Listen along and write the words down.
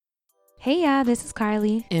Hey y'all, this is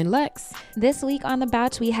Carly. And Lex. This week on The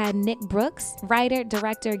Bouch, we had Nick Brooks, writer,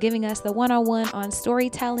 director, giving us the one-on-one on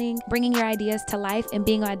storytelling, bringing your ideas to life, and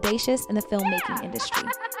being audacious in the filmmaking industry.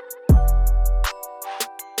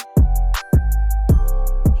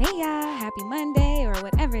 Hey y'all, happy Monday or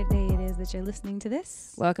whatever day it is that you're listening to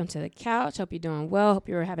this. Welcome to the couch. Hope you're doing well. Hope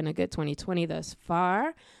you're having a good 2020 thus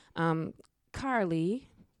far. Carly,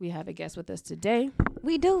 we have a guest with us today.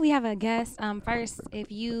 We do. We have a guest. First,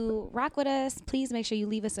 if you rock with us, please make sure you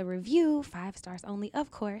leave us a review, 5 stars only, of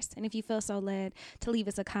course. And if you feel so led to leave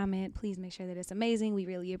us a comment, please make sure that it's amazing. We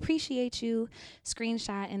really appreciate you.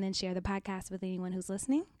 Screenshot and then share the podcast with anyone who's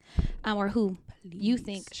listening or who you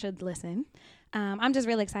think should listen. I'm just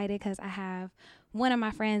really excited because I have one of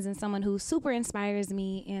my friends and someone who super inspires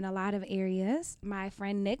me in a lot of areas. My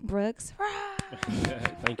friend Nick Brooks.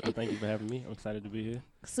 Thank you for having me. I'm excited to be here.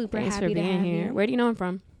 Super Thanks happy for to being have here. you. Where do you know him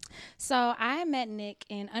from? So I met Nick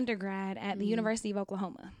in undergrad at the University of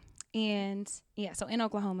Oklahoma. And yeah, so in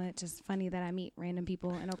Oklahoma, it's just funny that I meet random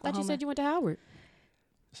people in Oklahoma. I thought you said you went to Howard.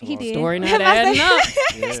 He did. Story not adding up.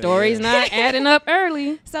 Yeah, Story's not adding up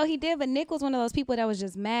early. So he did, but Nick was one of those people that was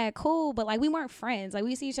just mad cool, but like we weren't friends. Like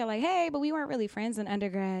we see each other like, hey, but we weren't really friends in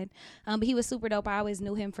undergrad. But he was super dope. I always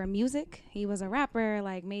knew him from music. He was a rapper,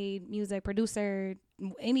 like made music, producer,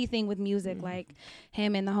 anything with music, like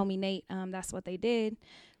him and the homie Nate. That's what they did.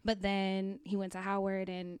 But then he went to Howard,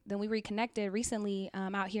 and then we reconnected recently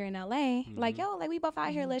out here in LA. Like, yo, like we both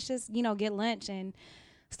out here. Let's just, get lunch, and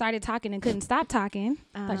started talking and couldn't stop talking.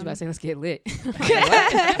 I thought you were about to say, let's get lit.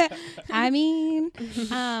 I mean,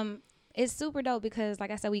 it's super dope because,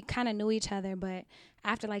 like I said, we kind of knew each other, but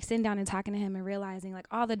after like sitting down and talking to him and realizing like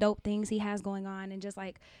all the dope things he has going on and just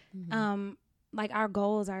like our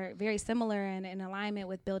goals are very similar and in alignment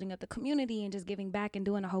with building up the community and just giving back and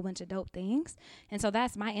doing a whole bunch of dope things. And so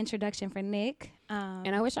that's my introduction for Nick.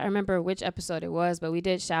 And I wish I remember which episode it was, but we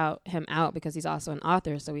did shout him out because he's also an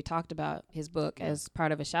author. So we talked about his book as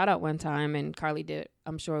part of a shout out one time, and Carly did,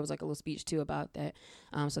 I'm sure it was like a little speech too about that.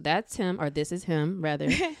 So that's him, or this is him rather.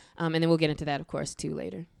 And then we'll get into that, of course, too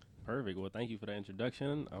later. Perfect. Well, thank you for the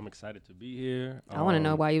introduction. I'm excited to be here. I want to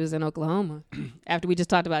know why you was in Oklahoma after we just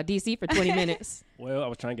talked about D.C. for 20 minutes. Well, I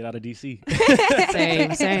was trying to get out of D.C.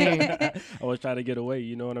 Same. I was trying to get away,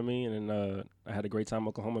 you know what I mean? And I had a great time in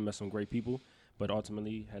Oklahoma, met some great people, but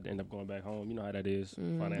ultimately had to end up going back home. You know how that is,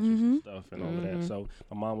 financial stuff and all of that. So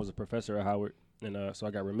my mom was a professor at Howard, and so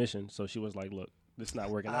I got remission. So she was like, look, this is not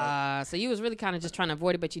working out. So you was really kind of just trying to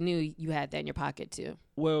avoid it, but you knew you had that in your pocket too.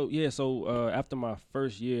 Well, yeah. So after my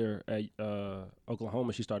first year at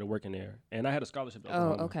Oklahoma, she started working there, and I had a scholarship to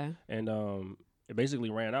Oklahoma. Oh, okay. And it basically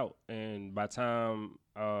ran out, and by the time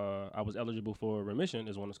I was eligible for remission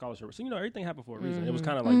is when the scholarship. So everything happened for a reason. It was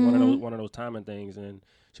kind of like one of those timing things, and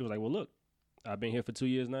she was like, "Well, look, I've been here for 2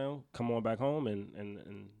 years now. Come on back home,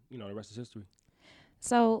 and the rest is history."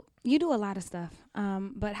 So you do a lot of stuff,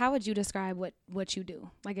 but how would you describe what you do?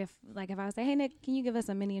 Like if I was say, hey Nick, can you give us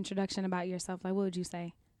a mini introduction about yourself? Like what would you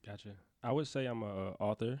say? Gotcha. I would say I'm a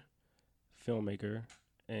author, filmmaker,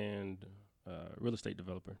 and real estate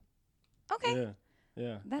developer. Okay.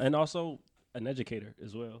 Yeah. And also an educator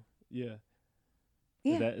as well. Yeah.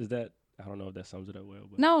 Is that I don't know if that sums it up well.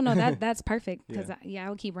 But No, that's perfect because I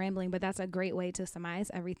would keep rambling, but that's a great way to surmise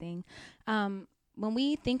everything. When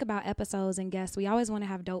we think about episodes and guests, we always want to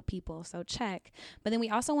have dope people, so check. But then we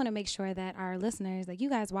also want to make sure that our listeners, like you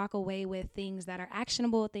guys, walk away with things that are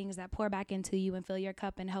actionable, things that pour back into you and fill your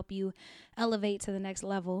cup and help you elevate to the next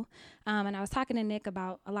level. And I was talking to Nick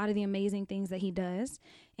about a lot of the amazing things that he does.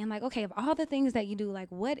 And like, okay, of all the things that you do, like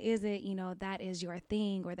what is it, that is your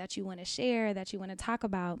thing or that you want to share, that you want to talk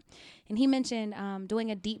about? And he mentioned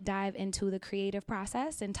doing a deep dive into the creative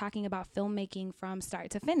process and talking about filmmaking from start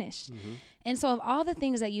to finish. And so of all the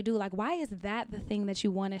things that you do, like why is that the thing that you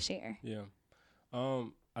want to share? Yeah.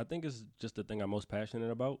 I think it's just the thing I'm most passionate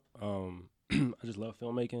about. I just love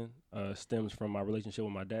filmmaking. Stems from my relationship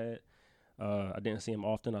with my dad. I didn't see him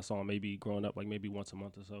often. I saw him maybe growing up, like maybe once a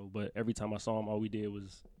month or so. But every time I saw him, all we did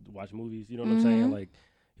was watch movies. You know what I'm saying? Like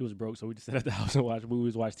he was broke, so we just sat at the house and watch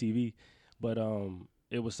movies, watch TV. But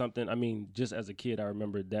it was something. I mean, just as a kid, I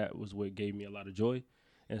remember that was what gave me a lot of joy.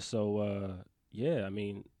 And so, I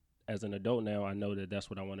mean, as an adult now, I know that that's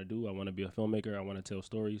what I want to do. I want to be a filmmaker. I want to tell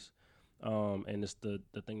stories. And it's the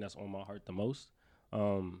thing that's on my heart the most.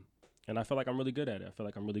 And I feel like I'm really good at it. I feel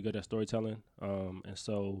like I'm really good at storytelling. And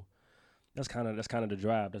so that's kind of the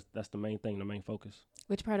drive. That's the main thing, the main focus.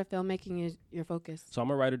 Which part of filmmaking is your focus? So I'm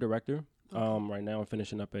a writer-director. Okay. Right now I'm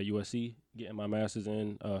finishing up at USC, getting my master's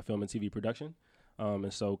in film and TV production.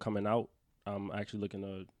 And so coming out, I'm actually looking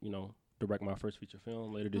to, direct my first feature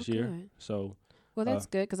film later this year. So Well, that's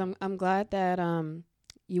good, because I'm glad that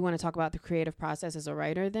you want to talk about the creative process as a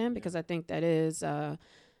writer then, because I think that is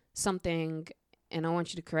something, and I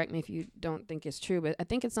want you to correct me if you don't think it's true, but I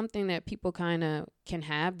think it's something that people kind of can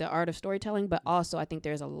have, the art of storytelling, but also I think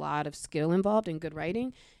there's a lot of skill involved in good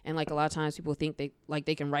writing. And like a lot of times people think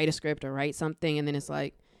they can write a script or write something, and then it's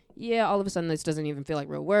like, yeah, all of a sudden this doesn't even feel like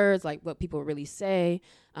real words, like what people really say.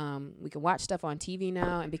 We can watch stuff on TV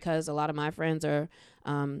now, and because a lot of my friends are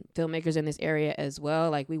filmmakers in this area as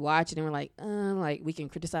well, like we watch it and we're like we can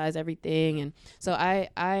criticize everything. And so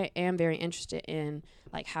I am very interested in,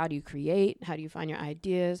 like, how do you create, how do you find your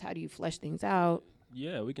ideas, how do you flesh things out?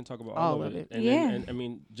 Yeah, we can talk about all of it. And I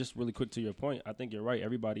mean, just really quick to your point, I think you're right.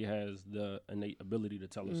 Everybody has the innate ability to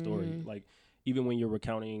tell a story. Like, even when you're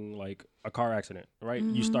recounting like a car accident, right?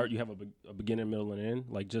 You have a beginning, middle, and end,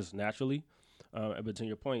 like just naturally. But to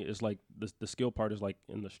your point, it's like the skill part is like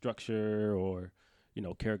in the structure, or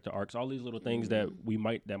character arcs, all these little things that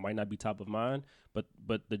might not be top of mind, but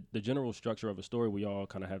the general structure of a story, we all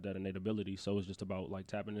kind of have that innate ability. So it's just about like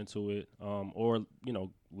tapping into it, or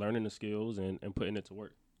learning the skills and putting it to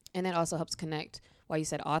work. And that also helps connect why you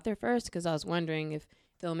said author first, because I was wondering if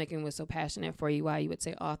filmmaking was so passionate for you, why you would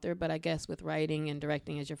say author. But I guess with writing and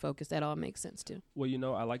directing as your focus, that all makes sense too. Well,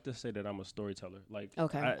 I like to say that I'm a storyteller. Like,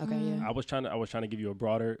 yeah. I was trying to give you a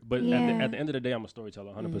broader, but at the end of the day, I'm a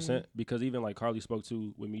storyteller, 100%. Because even like Carly spoke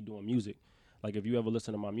to with me doing music, like if you ever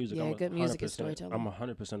listen to my music, I'm good music is storytelling. I'm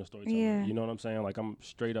 100% a storyteller. Yeah. You know what I'm saying? Like, I'm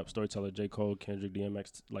straight up storyteller. J. Cole, Kendrick,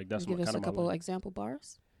 DMX. Like, that's give my us kind a of couple example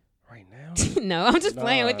bars. Right now? No, I'm just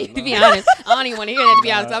playing with you, to be honest. I don't even want to hear that, to be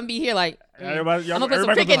honest. I'm going to be here like, I'm going to put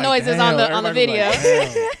some cricket noises on the video.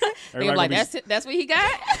 They're like, that's what he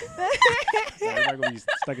got? Everybody going to be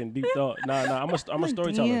stuck in deep thought. Nah, I'm a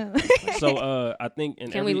storyteller. So I think...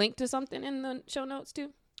 Can we link to something in the show notes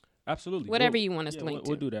too? Absolutely. Whatever you want us to link to.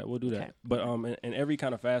 We'll do that. But in every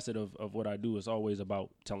kind of facet of what I do, is always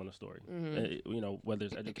about telling a story. Whether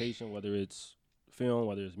it's education, whether it's film,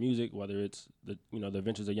 whether it's music, whether it's the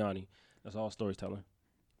adventures of Yanni, that's all storytelling.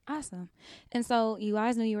 Awesome. And so you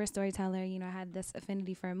always knew you were a storyteller, had this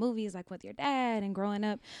affinity for movies, like with your dad and growing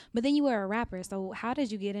up, but then you were a rapper. So how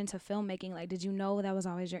did you get into filmmaking? Like, did you know that was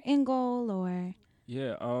always your end goal, or?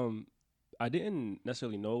 Yeah, I didn't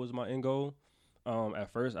necessarily know it was my end goal.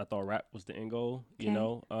 At first I thought rap was the end goal,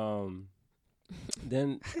 then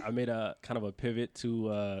I made a kind of a pivot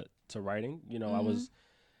to writing.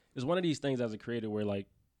 It's one of these things as a creator where like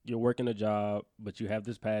you're working a job, but you have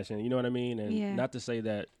this passion, you know what I mean? And not to say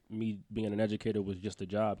that me being an educator was just a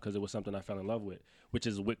job, because it was something I fell in love with, which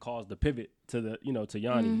is what caused the pivot to to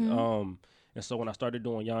Yanni. And so when I started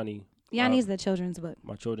doing Yanni, Yanni's the children's book.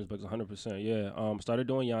 My children's book is 100%. Yeah. Started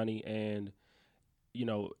doing Yanni, and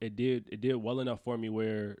it did well enough for me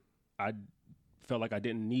where I felt like I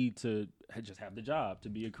didn't need to just have the job to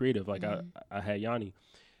be a creative. Like I had Yanni.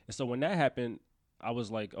 And so when that happened, I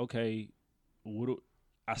was like, okay,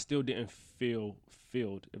 I still didn't feel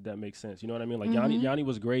filled, if that makes sense. You know what I mean? Like Yanni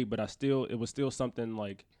was great, but it was still something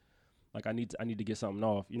like I need to get something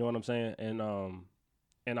off. You know what I'm saying?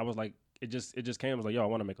 And I was like, it just came. I was like, yo, I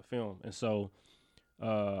want to make a film. And so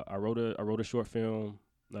I wrote a short film.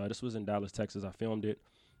 This was in Dallas, Texas. I filmed it.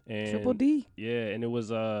 And Triple D. Yeah, and it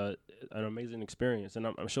was an amazing experience. And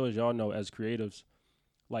I'm sure, as y'all know, as creatives,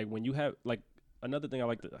 like when you have like, another thing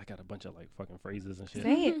I got a bunch of like fucking phrases and shit.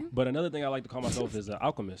 Say it. But another thing I like to call myself is an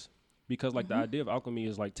alchemist, because like the idea of alchemy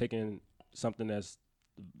is like taking something that's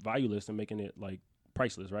valueless and making it like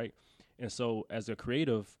priceless, right? And so as a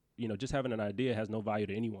creative, just having an idea has no value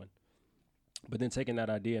to anyone. But then taking that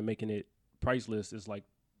idea and making it priceless is like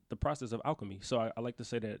the process of alchemy. So I like to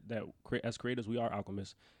say that as creators, we are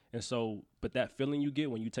alchemists. And so, but that feeling you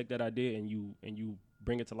get when you take that idea and you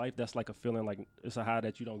bring it to life, that's like a feeling, like it's a high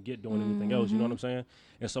that you don't get doing anything else. You know what I'm saying?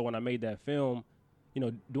 And so when I made that film,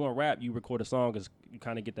 doing rap, you record a song, is you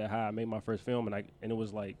kind of get that high. I made my first film, and it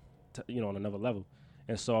was like, on another level.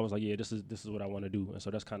 And so I was like, yeah, this is what I want to do. And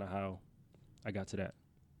so that's kind of how I got to that.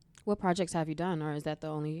 What projects have you done, or is that the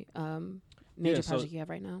only major project you have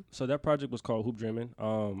right now? So that project was called Hoop Dreamin'.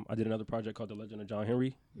 I did another project called The Legend of John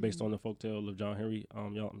Henry, based on the folktale of John Henry.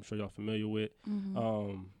 I'm sure y'all familiar with.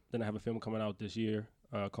 Then I have a film coming out this year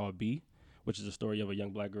called B, which is a story of a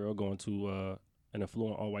young black girl going to an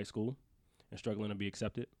affluent all-white school and struggling to be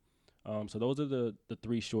accepted. So those are the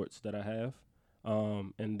three shorts that I have.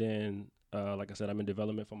 And then, like I said, I'm in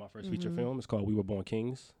development for my first feature film. It's called We Were Born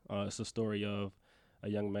Kings. It's a story of a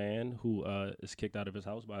young man who is kicked out of his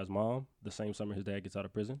house by his mom the same summer his dad gets out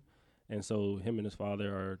of prison. And so him and his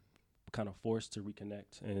father are kind of forced to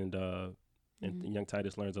reconnect, and young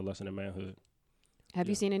Titus learns a lesson in manhood. Have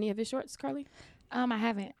you seen any of his shorts, Carly? I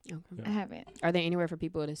haven't. Okay. Yeah. I haven't. Are they anywhere for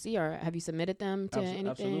people to see, or have you submitted them to anything?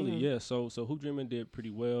 Absolutely, yeah. So Hoop Dreaming did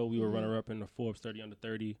pretty well. We were runner up in the Forbes 30 under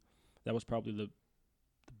 30. That was probably the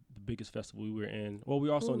biggest festival we were in. Well, we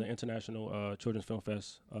were also in the International Children's Film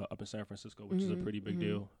Fest up in San Francisco, which is a pretty big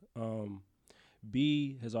deal.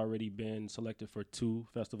 B has already been selected for 2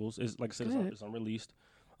 festivals. It's like I said, it's unreleased.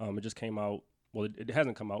 It just came out. Well, it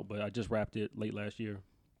hasn't come out, but I just wrapped it late last year.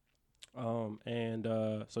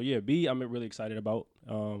 So yeah, B I'm really excited about.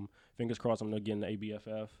 Fingers crossed I'm gonna get in the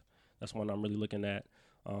ABFF. That's one I'm really looking at.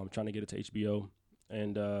 Trying to get it to HBO.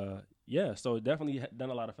 And yeah, so definitely done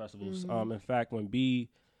a lot of festivals. In fact, when B,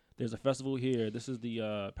 there's a festival here. This is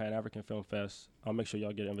the Pan African Film Fest. I'll make sure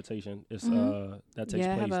y'all get an invitation. It's that takes place.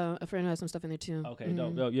 Yeah, I have a friend who has some stuff in there too. Okay,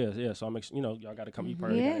 dope. Yeah. So I'll make sure, y'all got to come. You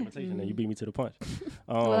part of that invitation, and you beat me to the punch.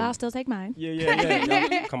 Well, I'll still take mine. Yeah.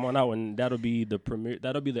 Y'all come on out, and that'll be the premiere.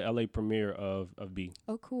 That'll be the LA premiere of B.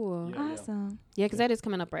 Oh, cool. Awesome. Yeah, because that is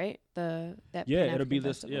coming up, right? It'll be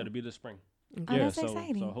this. Yeah, it'll be this spring. Okay. Yeah, that's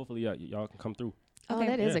exciting. So hopefully y'all can come through. Okay. Oh,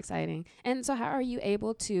 that is exciting. And so how are you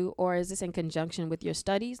able to, or is this in conjunction with your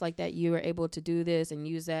studies, like that you are able to do this and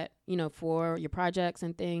use that, for your projects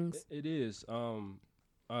and things? It is.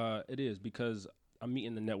 It is because I'm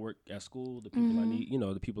meeting the network at school. The people I need,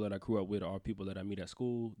 the people that I grew up with are people that I meet at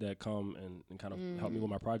school that come and kind of help me with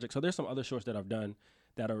my project. So there's some other shorts that I've done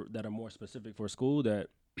that are more specific for school that,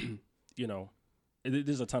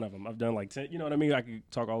 there's a ton of them. I've done like 10, you know what I mean? I could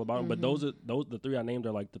talk all about them, but the 3 I named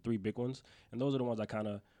are like the 3 big ones. And those are the ones I kind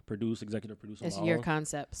of executive produce on it's my your own.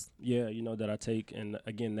 Concepts. Yeah, that I take. And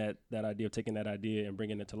again, that idea of taking that idea and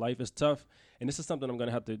bringing it to life is tough. And this is something I'm going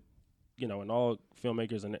to have to, and all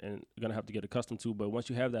filmmakers and going to have to get accustomed to. But once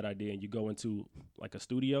you have that idea and you go into like a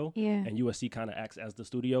studio and USC kind of acts as the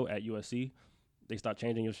studio at USC, they start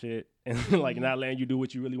changing your shit and like not letting you do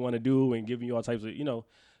what you really want to do and giving you all types of,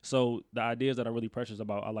 So the ideas that I'm really precious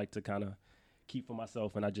about, I like to kind of keep for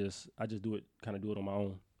myself, and I just do it on my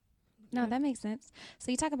own. No, that makes sense.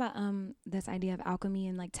 So you talk about this idea of alchemy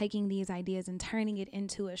and like taking these ideas and turning it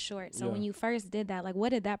into a short. So when you first did that, like what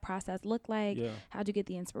did that process look like? Yeah. How'd you get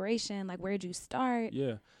the inspiration? Like where'd you start?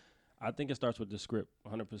 Yeah, I think it starts with the script,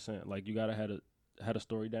 100%. Like you gotta had a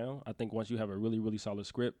story down. I think once you have a really, really solid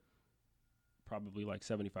script, probably like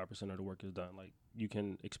 75% of the work is done. Like you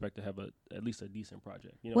can expect to have at least a decent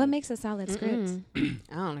project. What makes a solid script?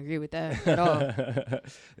 I don't agree with that at all.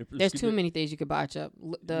 There's too many things you could botch up.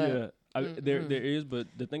 There is, but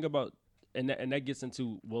the thing about and that gets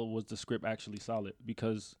into, well, was the script actually solid?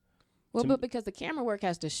 Because because the camera work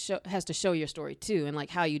has to show your story too, and like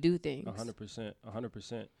how you do things.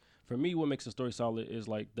 100%. For me, what makes a story solid is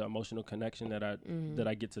like the emotional connection that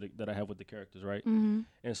I get that I have with the characters, right? And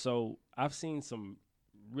so I've seen some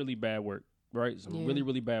really bad work, right? Some really,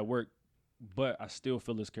 really bad work, but I still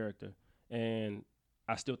feel this character, and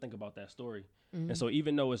I still think about that story. And so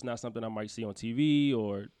even though it's not something I might see on TV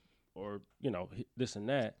or this and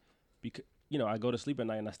that, because I go to sleep at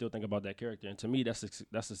night and I still think about that character, and to me that's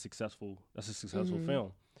a successful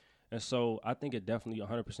film. And so I think it definitely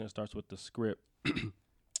 100% starts with the script.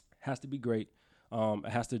 Has to be great.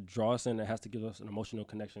 It has to draw us in. It has to give us an emotional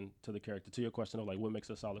connection to the character. To your question of like what makes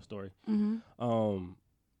a solid story. From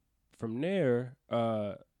there,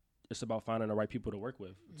 it's about finding the right people to work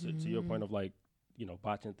with. To your point of like,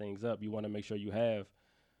 botching things up, you want to make sure you have,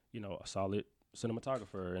 a solid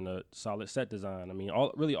cinematographer and a solid set design. I mean,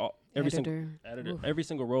 every single editor, every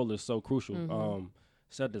single role is so crucial.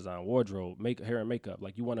 Set design, wardrobe, hair and makeup.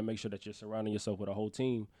 Like you want to make sure that you're surrounding yourself with a whole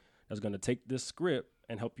team that's going to take this script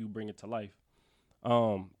and help you bring it to life.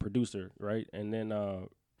 Producer, right? And then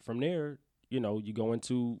from there, you go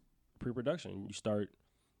into pre-production. You start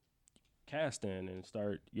casting and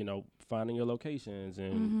start, finding your locations.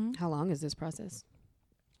 And how long is this process?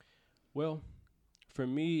 Well, for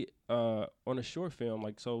me, on a short film,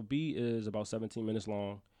 like so, B is about 17 minutes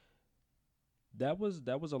long. That was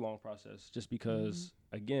a long process, just because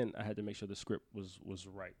again, I had to make sure the script was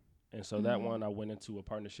right. And so that one, I went into a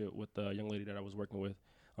partnership with a young lady that I was working with.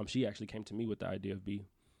 She actually came to me with the idea of B.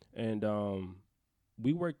 And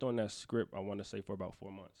we worked on that script, I want to say, for about 4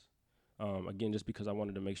 months. Again, just because I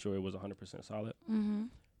wanted to make sure it was 100% solid.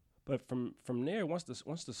 But from there, once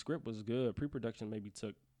the script was good, pre-production maybe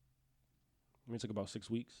took about 6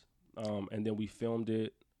 weeks. And then we filmed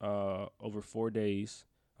it over 4 days.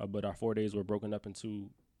 But our 4 days were broken up into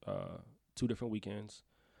 2 different weekends.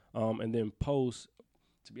 And then post,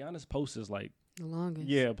 to be honest, post is like the longest.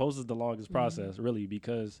 Yeah, post is the longest process, really,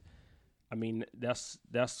 because I mean that's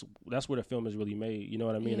where the film is really made. You know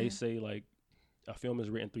what I mean? They say like a film is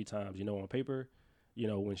written 3 times. On paper,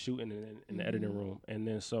 when shooting and in the editing room, and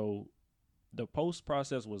then so the post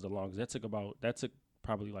process was the longest. That took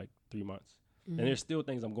probably like 3 months. And there's still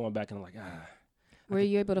things I'm going back and I'm like, Were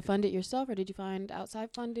you able to fund it yourself, or did you find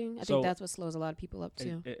outside funding? I think that's what slows a lot of people up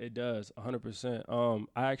too. It does 100%.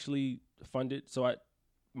 I actually funded. So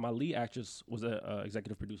my lead actress was a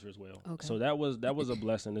executive producer as well. Okay. So that was a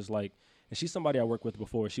blessing. It's like, and she's somebody I worked with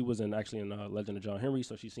before. She was in Legend of John Henry.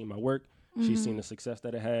 So she's seen my work. She's seen the success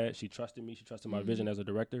that it had. She trusted me. She trusted my vision as a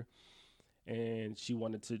director, and she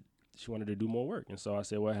wanted to do more work. And so I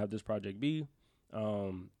said, well, have this project be,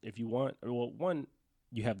 if you want, well, one,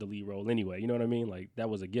 you have the lead role anyway. You know what I mean? Like, that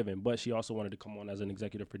was a given. But she also wanted to come on as an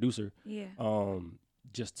executive producer. Yeah.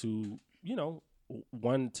 Just to,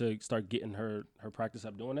 one, to start getting her practice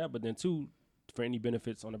up doing that, but then two, for any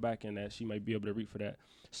benefits on the back end that she might be able to reap for that.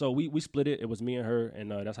 So we split it. It was me and her,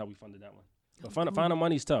 and that's how we funded that one. But finding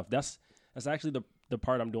money's tough. That's actually the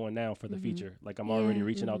part I'm doing now for the feature. Like, I'm already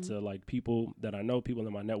reaching out to like people that I know, people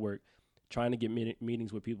in my network, trying to get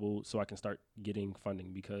meetings with people so I can start getting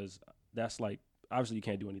funding, because that's like, obviously you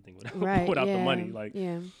can't do anything without the money. Like,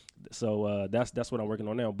 so that's what I'm working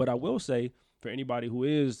on now. But I will say, for anybody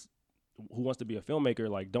who wants to be a filmmaker,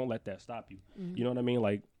 like, don't let that stop you. You know what I mean?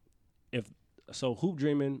 Like, Hoop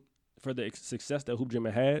Dreaming, for the success that Hoop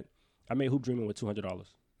Dreaming had, I made Hoop Dreaming with $200.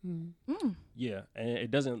 Yeah, and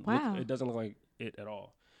it doesn't look like it at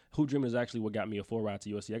all. Hoop Dreaming is actually what got me a full ride to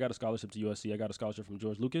USC. I got a scholarship to USC. I got a scholarship from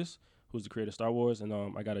George Lucas, who's the creator of Star Wars, and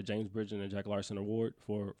I got a James Bridgen and Jack Larson award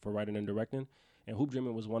for writing and directing. And Hoop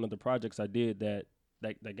Dreaming was one of the projects I did that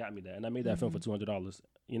got me that, and I made that film for $200.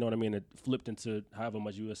 You know what I mean? It flipped into however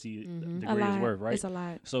much USC degree is worth, right? It's a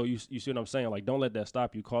lot. So you see what I'm saying? Like, don't let that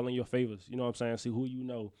stop you. Call in your favors. You know what I'm saying? See who you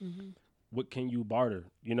know. What can you barter?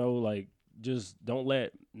 Like, just don't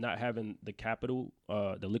let not having the capital,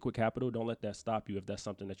 the liquid capital, don't let that stop you if that's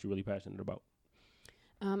something that you're really passionate about.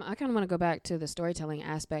 I kind of want to go back to the storytelling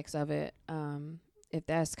aspects of it. If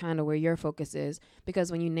that's kind of where your focus is,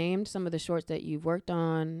 because when you named some of the shorts that you've worked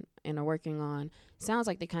on and are working on, sounds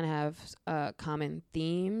like they kind of have common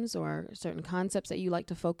themes or certain concepts that you like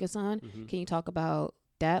to focus on. Can you talk about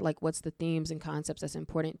that? Like, what's the themes and concepts that's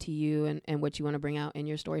important to you and what you want to bring out in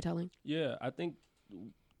your storytelling? Yeah, I think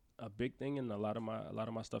a big thing in a lot of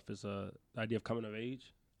my stuff is the idea of coming of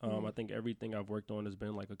age. I think everything I've worked on has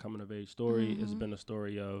been like a coming of age story. It's been a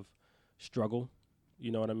story of struggle,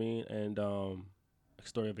 you know what I mean? And a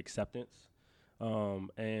story of acceptance.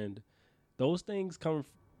 And those things come,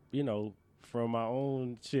 from my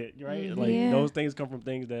own shit, right? Like, those things come from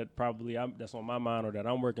things that probably that's on my mind, or that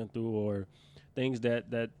I'm working through, or things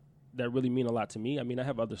that really mean a lot to me. I mean, I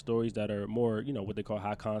have other stories that are more, what they call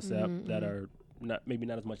high concept, that are maybe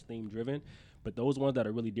not as much theme driven, but those ones that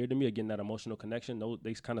are really dear to me, again, that emotional connection,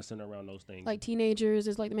 they kind of center around those things. Like teenagers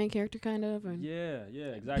is like the main character kind of? Or yeah,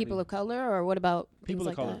 exactly. People of color, or what about people of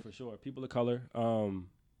like color that? for sure. People of color.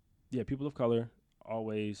 People of color,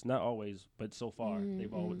 always, not always, but so far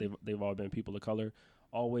they've all been people of color.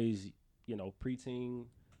 Always, preteen,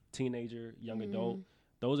 teenager, young adult.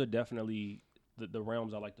 Those are definitely the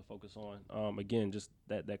realms I like to focus on. Again, just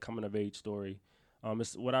that coming of age story.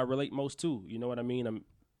 It's what I relate most to. You know what I mean?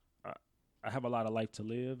 I have a lot of life to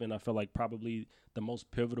live, and I feel like probably the most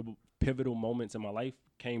pivotal moments in my life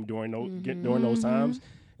came during those times.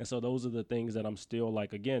 And so those are the things that I'm still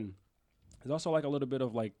like, again, it's also like a little bit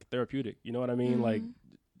of like therapeutic. You know what I mean? Like,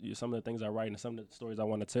 some of the things I write and some of the stories I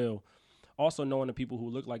want to tell. Also knowing the people who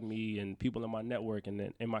look like me and people in my network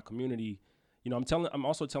and in my community, I'm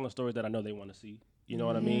also telling stories that I know they want to see. You know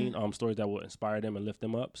what I mean? Stories that will inspire them and lift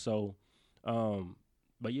them up. So,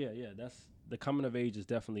 but yeah, that's the coming of age is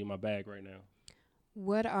definitely my bag right now.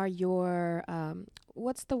 What are your,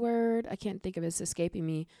 what's the word? I can't think of it. It's escaping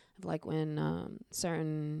me. Like when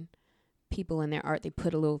certain people in their art, they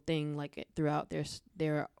put a little thing like throughout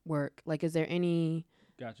their work. Like, is there any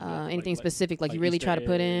anything specific like you really Easter try to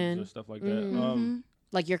put in? Or stuff like that.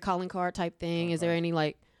 Like your calling card type thing. Is there any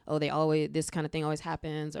like, this kind of thing always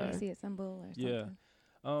happens? Or I see a symbol or something?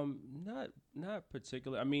 Yeah. Not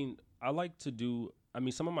particular. I mean, I like to do,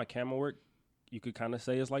 some of my camera work, you could kind of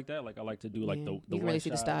say it's like that. Like, I like to do like the you can really see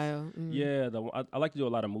the style. Yeah, I like to do a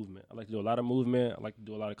lot of movement. I like to do a lot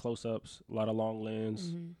of close-ups, a lot of long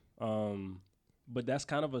lens. But that's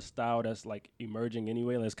kind of a style that's like emerging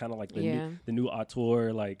anyway. That's kind of like the new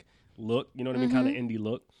auteur like look. You know what I mean? Kind of indie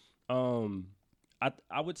look.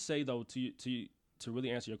 I would say though to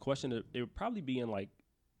really answer your question, it would probably be in like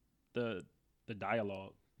the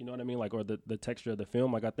dialogue. You know what I mean? Like, or the texture of the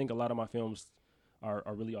film. Like, I think a lot of my films are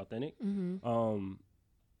really authentic. And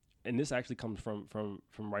this actually comes from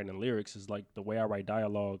writing lyrics. Is like the way I write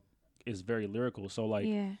dialogue is very lyrical. So like,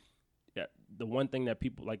 the one thing that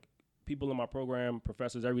people people in my program,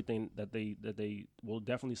 professors, everything that they will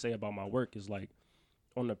definitely say about my work is like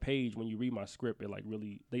on the page when you read my script, it like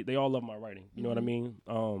really they all love my writing. You know what I mean?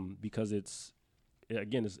 Because it's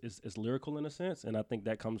lyrical in a sense, and I think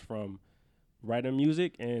that comes from writing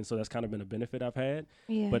music, and so that's kind of been a benefit I've had.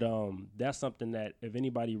 Yeah. But that's something that if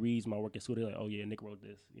anybody reads my work at school, they're like, oh yeah, Nick wrote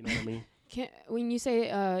this. You know what I mean? When you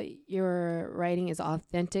say your writing is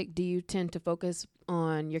authentic, do you tend to focus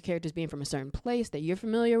on your characters being from a certain place that you're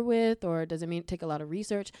familiar with, or does it mean take a lot of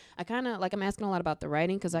research? I kind of I'm asking a lot about the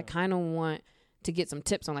writing because I kind of want to get some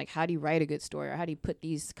tips on like how do you write a good story or how do you put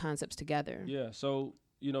these concepts together? Yeah. So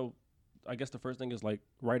I guess the first thing is like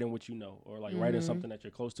writing what you know, or like writing something that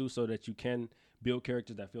you're close to, so that you can build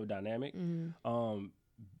characters that feel dynamic,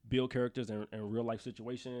 build characters in real life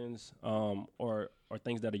situations, or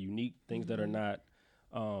things that are unique, things that are not,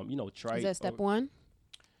 trite. Is that step one?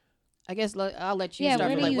 I guess I'll let you Yeah, start.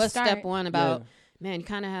 where do Like, you what's start? step one about? Man, you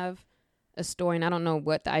kind of have a story, and I don't know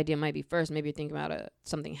what the idea might be first. Maybe you're thinking about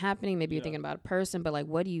something happening. Maybe you're thinking about a person. But like,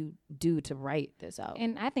 what do you do to write this out?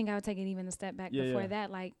 And I think I would take it even a step back before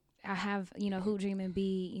that. Like, I have, Who Dream and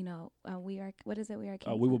Be, We Are, what is it? We Are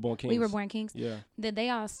Kings. We Were Born Kings. We Were Born Kings. Yeah. Did they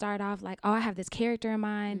all start off like, oh, I have this character in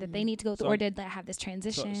mind that they need to go through, or did they have this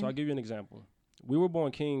transition? So I'll give you an example. We Were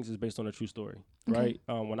Born Kings is based on a true story, right?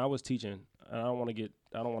 When I was teaching, and I don't want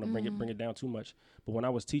to bring it down too much, but when I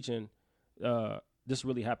was teaching, this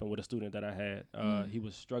really happened with a student that I had. He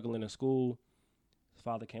was struggling in school. His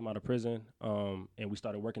father came out of prison, and we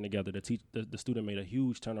started working together. The student made a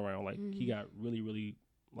huge turnaround. Like he got really, really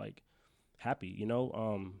like happy. He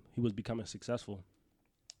was becoming successful.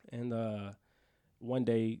 And one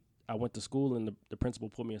day I went to school, and the principal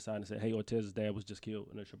pulled me aside and said, "Hey, Ortiz's dad was just killed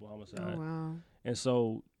in a triple homicide." Oh, wow. And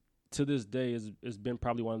so to this day, it's been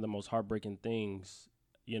probably one of the most heartbreaking things,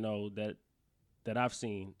 that I've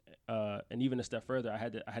seen. And even a step further, I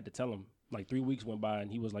had to tell him. Like 3 weeks went by, and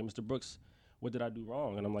he was like, "Mr. Brooks, what did I do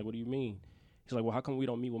wrong?" And I'm like, "What do you mean?" He's like, "Well, how come we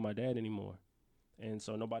don't meet with my dad anymore?" And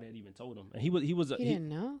so nobody had even told him. And he didn't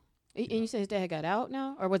know. And you said his dad had got out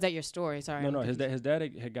now, or was that your story? Sorry. No, his dad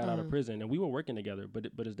had got out of prison, and we were working together.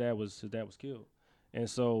 But his dad was killed, and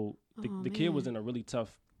so the kid was in a really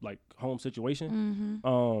tough like home situation.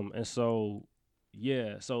 And so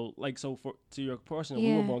to your question,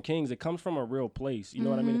 We Were Born Kings. It comes from a real place. You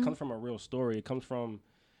know what I mean? It comes from a real story. It comes from,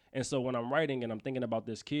 and so when I'm writing and I'm thinking about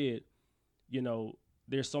this kid,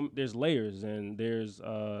 there's layers, and there's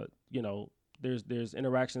there's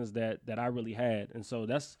interactions that I really had. And so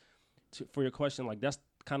that's for your question, like that's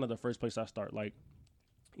kind of the first place I start, like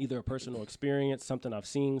either a personal experience, something I've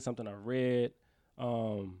seen, something I've read.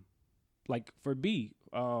 Like for B,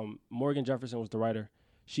 Morgan Jefferson was the writer.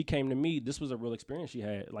 She came to me. This was a real experience she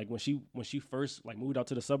had. Like when she first like moved out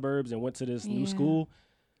to the suburbs and went to this new school,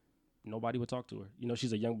 nobody would talk to her.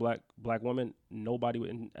 She's a young black woman. Nobody would.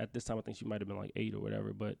 And at this time, I think she might have been like 8 or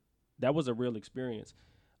whatever. But that was a real experience.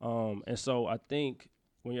 And so I think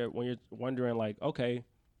when you're wondering like, okay,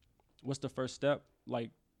 what's the first step? Like,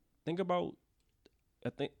 think about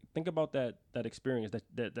that experience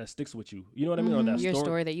that sticks with you. You know what I mean? Or that your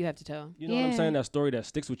story that you have to tell. You know what I'm saying? That story that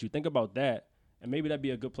sticks with you. Think about that, and maybe that'd be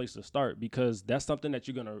a good place to start, because that's something that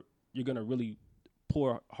you're gonna really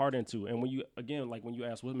pour heart into. And when you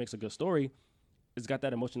ask what makes a good story, it's got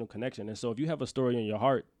that emotional connection. And so if you have a story in your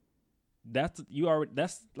heart, that's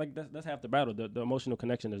half the battle. The emotional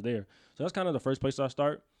connection is there. So that's kind of the first place I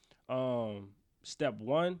start. Step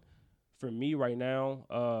one for me right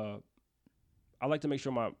now, I like to make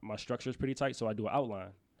sure my structure is pretty tight, so I do an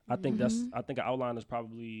outline. I think an outline is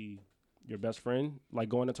probably your best friend, like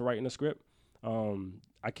going into writing a script.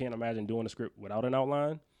 I can't imagine doing a script without an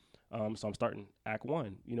outline. So I'm starting act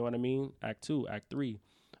 1, you know what I mean? Act 2, act 3.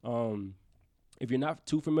 If you're not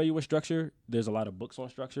too familiar with structure, there's a lot of books on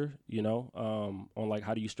structure, on like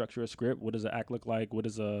how do you structure a script? What does an act look like? What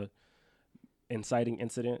is a inciting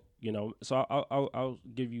incident? So I'll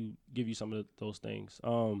give you some of those things.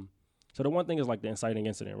 So the one thing is like the inciting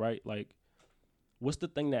incident, right? Like, what's the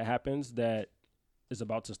thing that happens that is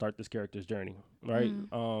about to start this character's journey, right?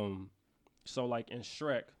 So like in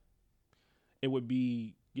Shrek, it would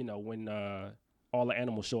be when all the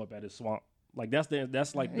animals show up at his swamp. Like that's the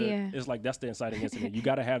inciting incident. You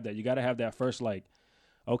gotta have that. You gotta have that first, like,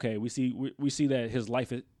 okay, we see that his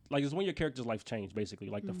life is like, it's when your character's life changed, basically.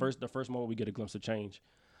 Like the first moment we get a glimpse of change.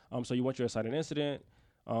 So you want your inciting incident,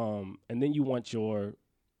 and then you want your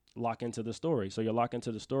lock into the story. So your lock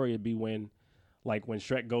into the story would be when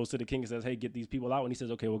Shrek goes to the king and says, "Hey, get these people out," and he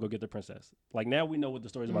says, "Okay, we'll go get the princess." Like now we know what the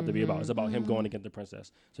story's about to be about. It's about him going to get the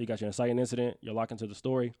princess. So you got your inciting incident, you're locked into the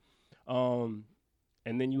story, and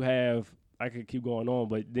then you have, I could keep going on,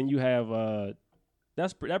 but then you have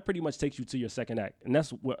that pretty much takes you to your second act, and that's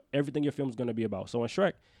what everything your film is going to be about. So in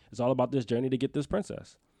Shrek, it's all about this journey to get this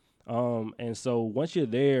princess, and so once you're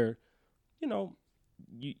there, you know,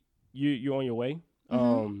 you're on your way.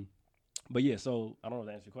 But yeah, so I don't know if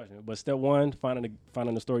that answers your question. But step one, finding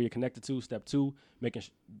the story you're connected to. Step two,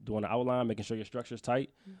 doing the outline, making sure your structure is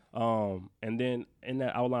tight. And then in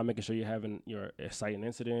that outline, making sure you're having your exciting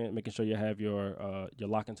incident, making sure you have your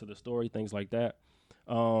lock into the story, things like that.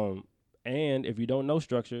 And if you don't know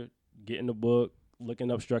structure, get in the book,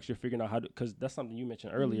 looking up structure, figuring out how to, because that's something you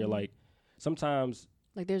mentioned earlier. Like sometimes,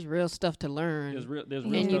 like there's real stuff to learn. There's real and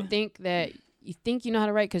stuff. You think you know how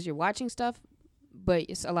to write because you're watching stuff. But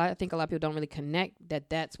I think a lot of people don't really connect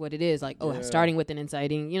that's what it is. Like, starting with an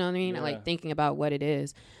inciting, you know what I mean? Like thinking about what it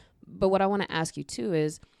is. But what I want to ask you too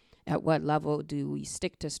is, at what level do we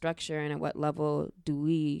stick to structure, and at what level do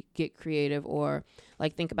we get creative, or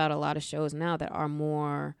like think about a lot of shows now that are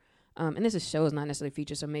more, and this is shows, not necessarily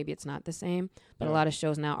features, so maybe it's not the same, but a lot of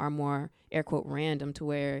shows now are more air quote random, to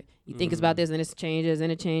where you think it's about this and it changes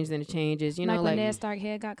and it changes and it changes. You know, like when Ned Stark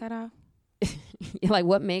head got cut off. Like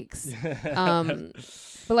what makes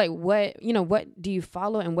but like what do you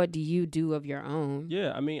follow and what do you do of your own?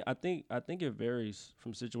 I mean, I think it varies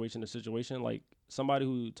from situation to situation. Like somebody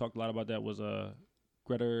who talked a lot about that was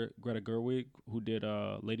Greta Gerwig, who did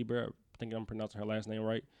Lady Bird. I think I'm pronouncing her last name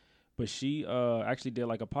right, but she actually did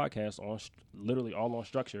like a podcast on literally all on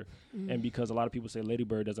structure. And because a lot of people say Lady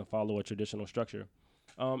Bird doesn't follow a traditional structure,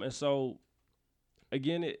 and so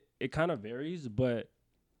again it kind of varies, but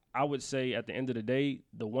I would say at the end of the day,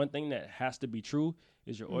 the one thing that has to be true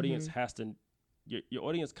is your audience has to, your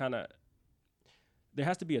audience there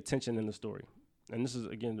has to be a tension in the story. And this is,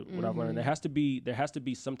 again, what I've learned. There has to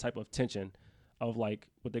be some type of tension of like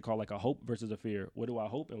what they call like a hope versus a fear. What do I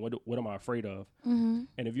hope and what am I afraid of? And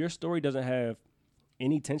if your story doesn't have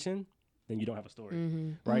any tension, then you don't have a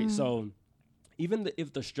story, right? So even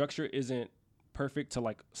if the structure isn't perfect to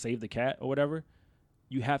like save the cat or whatever,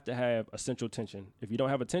 you have to have a central tension. If you don't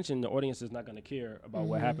have a tension, the audience is not going to care about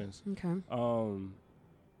what happens. Okay.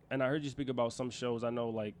 And I heard you speak about some shows. I know,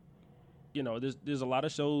 like, you know, there's a lot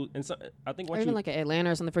of shows, and so I think even like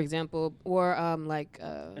Atlanta or something, for example, or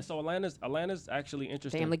and so Atlanta's actually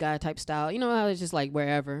interesting. Family Guy type style. You know how it's just like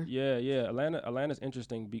wherever. Yeah. Atlanta's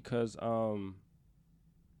interesting because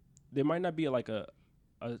there might not be like a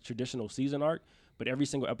traditional season arc, but every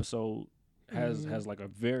single episode has like a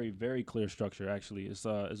very, very clear structure. Actually, it's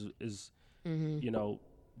you know,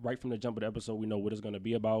 right from the jump of the episode, we know what it's going to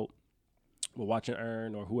be about. We're watching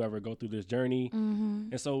Earn or whoever go through this journey,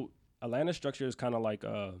 and so Atlanta's structure is kind of like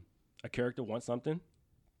a character wants something,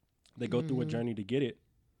 they go through a journey to get it,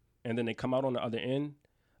 and then they come out on the other end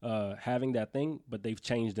having that thing, but they've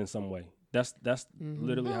changed in some way. That's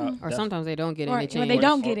literally how. Or sometimes they don't get it. Or they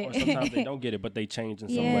don't get it. Or sometimes they don't get it, but they change in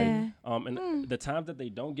some way. And the times that they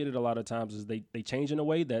don't get it, a lot of times is they change in a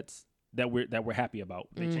way that we're happy about.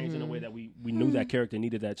 They change in a way that we knew that character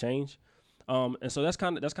needed that change. And so that's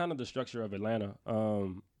kind of the structure of Atlanta.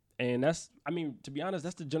 And that's, I mean, to be honest,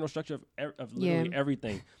 that's the general structure of literally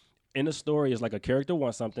everything. In a story is like a character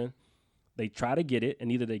wants something, they try to get it, and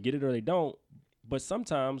either they get it or they don't. But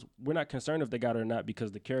sometimes we're not concerned if they got it or not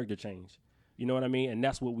because the character changed. You know what I mean? And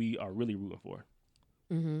that's what we are really rooting for.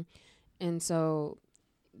 And so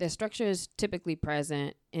the structure is typically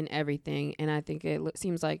present in everything. And I think it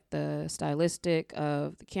seems like the stylistic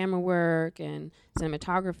of the camera work and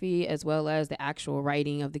cinematography, as well as the actual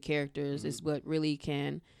writing of the characters, is what really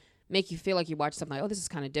can make you feel like you watch something like, oh, this is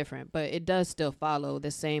kind of different. But it does still follow the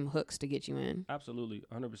same hooks to get you in. Absolutely.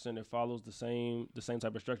 100%. It follows the same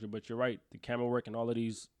type of structure. But you're right. The camera work and all of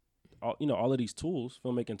these tools,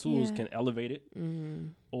 filmmaking tools, can elevate it,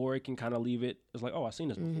 or it can kind of leave it. It's like, oh, I've seen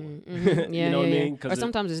this before. You know what I mean? Or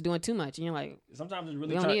sometimes it's doing too much, and you're like, sometimes it's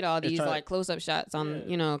really. We don't need all these like close-up shots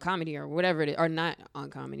on comedy or whatever it is, or not on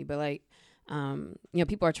comedy, but like,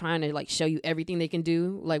 people are trying to like show you everything they can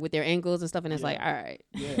do, like with their angles and stuff, and it's like, all right,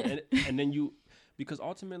 and then because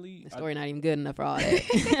ultimately the story not even good enough for all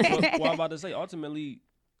that. Well, I'm about to say ultimately,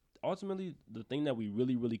 the thing that we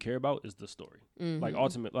really, really care about is the story. Like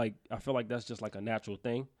like I feel like that's just like a natural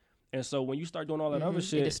thing. And so when you start doing all that other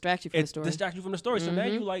shit, it distracts you from the story. So now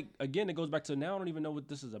you like, again, it goes back to now I don't even know what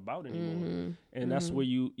this is about anymore. And that's where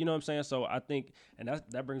you know what I'm saying? So I think, and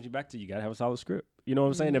that brings you back to, you got to have a solid script. You know what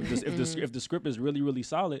I'm saying? If the script is really, really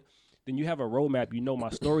solid, then you have a roadmap. You know, my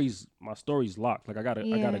story's locked. Like I got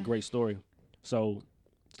a great story. So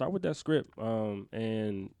start with that script.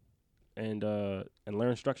 And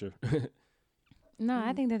learn structure. No,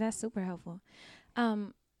 I think that's super helpful.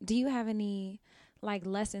 Do you have any like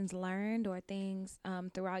lessons learned or things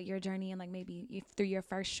throughout your journey, and like maybe through your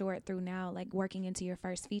first short through now, like working into your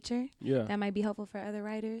first feature, that might be helpful for other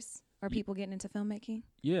writers or people getting into filmmaking?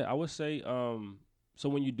 Yeah, I would say so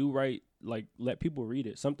when you do write, like, let people read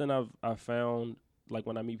it. Something I've found, like,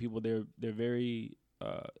 when I meet people, they're very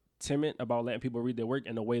timid about letting people read their work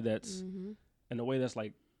in a way that's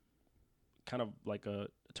like kind of like a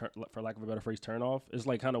for lack of a better phrase, turn off. It's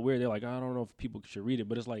like kind of weird. They're like, I don't know if people should read it,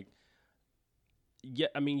 but it's like, yeah,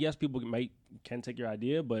 I mean, yes, people can take your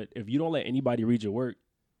idea, but if you don't let anybody read your work,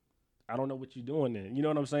 I don't know what you're doing then. You know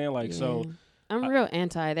what I'm saying? Like, so I'm real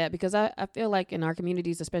anti that, because I feel like in our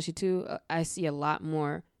communities, especially too, I see a lot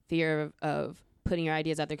more fear of putting your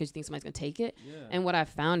ideas out there because you think somebody's gonna take it. Yeah. And what I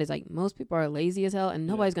found is, like, most people are lazy as hell, and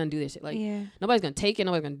nobody's gonna do this shit. Like, nobody's gonna take it,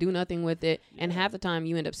 nobody's gonna do nothing with it. Yeah. And half the time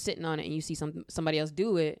you end up sitting on it and you see somebody else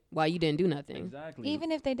do it while you didn't do nothing. Exactly.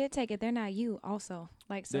 Even if they did take it, they're not you also.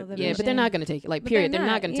 Like, so but they're not gonna take it. Like, period. They're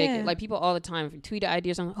not gonna take it. Like, people all the time tweet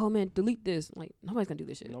ideas on, oh man, delete this. Like, nobody's gonna do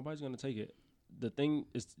this shit. Nobody's gonna take it. The thing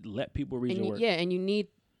is, let people read your work. Yeah, and you need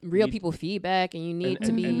real people feedback, and you need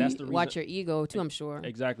to watch your ego too, I'm sure.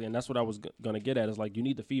 Exactly, and that's what I was going to get at, is like, you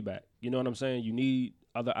need the feedback. You know what I'm saying? You need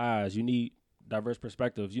other eyes. You need diverse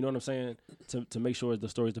perspectives. You know what I'm saying? To make sure the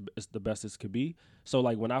story is the best it could be. So,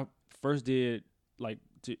 like, when I first did, like,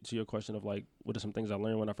 to your question of, like, what are some things I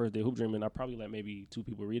learned when I first did Hoop Dreaming, I probably let maybe 2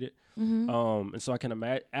 people read it. And so I can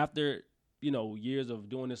imagine, after, you know, years of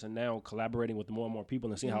doing this and now collaborating with more and more people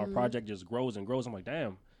and seeing how a project just grows and grows, I'm like,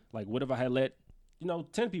 damn, like, what if I had let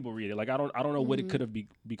 10 people read it? Like, I don't know what it could have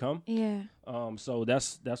become. Yeah. So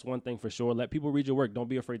that's one thing for sure. Let people read your work. Don't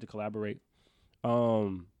be afraid to collaborate.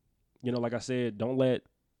 Like I said, don't let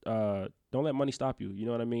money stop you. You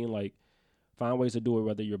know what I mean? Like, find ways to do it,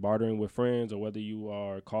 whether you're bartering with friends or whether you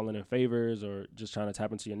are calling in favors or just trying to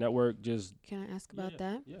tap into your network. Just Can I ask about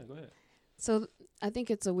that? Yeah, go ahead. So I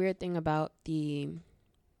think it's a weird thing about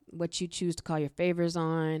what you choose to call your favors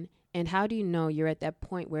on, and how do you know you're at that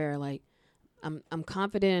point where, like, I'm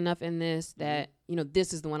confident enough in this that,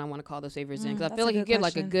 this is the one I want to call those favors in. Because I feel like you get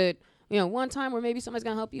like a good, one time where maybe somebody's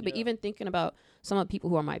going to help you. But even thinking about some of the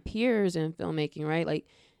people who are my peers in filmmaking, right? Like,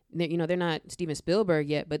 they're not Steven Spielberg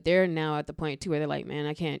yet, but they're now at the point too where they're like, man,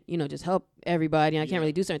 I can't, just help everybody. I can't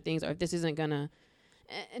really do certain things. Or if this isn't going to,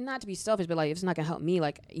 and not to be selfish, but like, if it's not going to help me,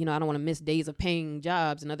 like, I don't want to miss days of paying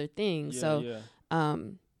jobs and other things. How do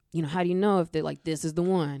you know if they're like, this is the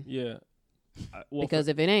one? Yeah. Because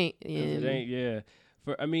if it ain't, I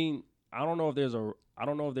don't know if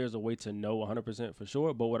there's a way to know 100% for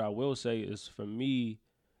sure. But what I will say is, for me,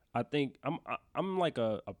 I think I'm like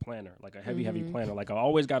a planner, like a heavy planner. Like, I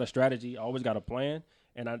always got a strategy, I always got a plan.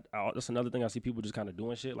 And that's another thing I see people just kind of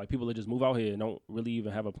doing shit. Like, people that just move out here and don't really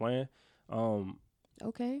even have a plan.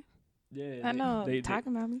 Okay. Yeah, I know.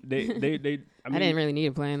 Talking about me. I didn't really need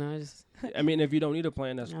a plan. If you don't need a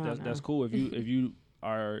plan, that's cool. If you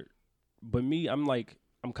are. But me, I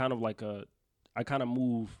kind of like I kind of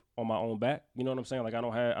move on my own back. You know what I'm saying? Like, I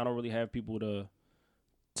don't really have people to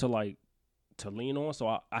lean on.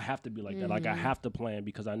 So I have to be like that. Like, I have to plan,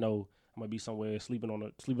 because I know I'm gonna be somewhere sleeping on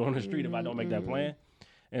the street if I don't make that plan.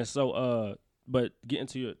 And so, but getting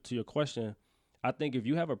to your question, I think if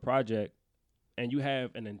you have a project and you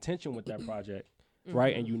have an intention with that project,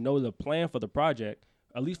 right, and you know the plan for the project,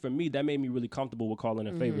 at least for me, that made me really comfortable with calling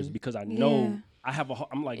in favors, because I know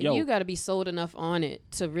I'm like, yo. You got to be sold enough on it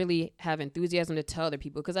to really have enthusiasm to tell other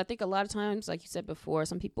people. Because I think a lot of times, like you said before,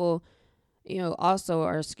 some people, also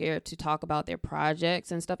are scared to talk about their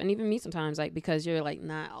projects and stuff. And even me sometimes, like, because you're like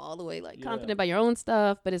not all the way like confident about your own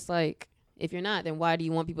stuff. But it's like, if you're not, then why do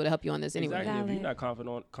you want people to help you on this anyway? Exactly. If you're not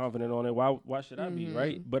confident on it, why should I be,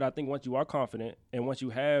 right? But I think once you are confident and once you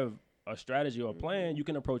have a strategy or a plan, you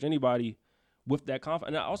can approach anybody with that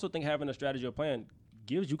confidence. And I also think having a strategy or plan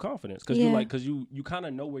gives you confidence, because you kind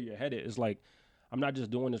of know where you're headed. It's like, I'm not just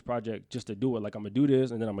doing this project just to do it. Like, I'm gonna do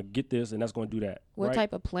this and then I'm gonna get this and that's gonna do that. What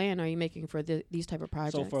type of plan are you making for these type of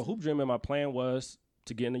projects? So for Hoop Dreaming, my plan was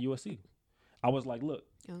to get into USC. I was like, look,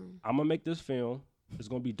 I'm gonna make this film. It's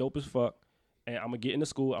gonna be dope as fuck, and I'm gonna get into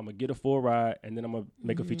school. I'm gonna get a full ride, and then I'm gonna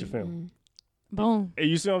make a feature film. Boom. And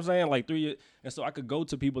you see what I'm saying? Like, 3 years. And so I could go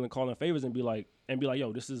to people and call in favors and be like,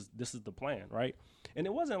 yo, this is the plan, right? And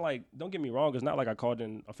it wasn't like, don't get me wrong, it's not like I called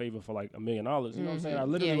in a favor for like $1 million. You know what I'm saying? I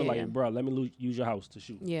literally was like, bro, let me use your house to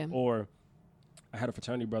shoot. Yeah. Or I had a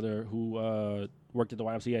fraternity brother who worked at the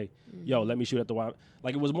YMCA. Yo, let me shoot at the YMCA.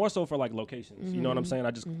 Like, it was more so for like locations. You know what I'm saying?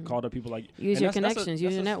 I just called up people like, use your connections,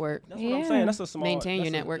 use your network. That's what I'm saying. That's a small. Maintain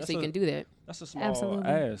your network so you can do that. That's a small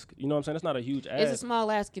ask. You know what I'm saying? That's not a huge ask. It's a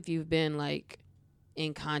small ask if you've been like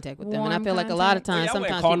in contact with them. And I feel like a lot of times, sometimes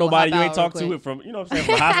sometimes call people nobody hop you out ain't talk real to quick. it from, you know what I'm saying,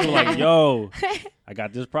 from the hospital, like, yo, I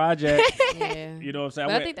got this project. Yeah. You know what I'm saying?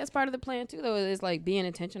 But I think that's part of the plan too, though, is like being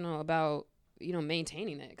intentional about, you know,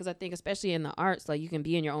 maintaining that. Because I think especially in the arts, like you can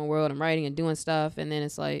be in your own world and writing and doing stuff, and then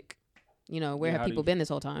it's like, you know, where have people been this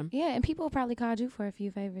whole time? Yeah, and people probably called you for a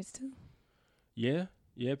few favors too. Yeah,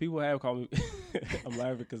 people have called me. I'm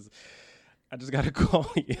laughing because I just got a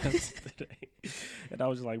call yesterday, and I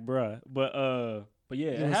was just like, bruh. But yeah,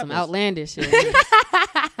 it happens. Some outlandish shit.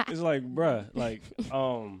 It's like, bruh, like,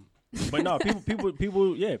 but no,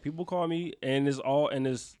 people, yeah, people call me, and it's all, you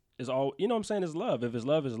know what I'm saying? It's love. If it's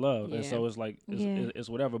love, it's love, Yeah. and so it's like, it's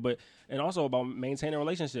whatever. But and also about maintaining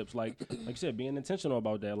relationships, like you said, being intentional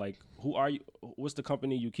about that. Like, who are you? What's the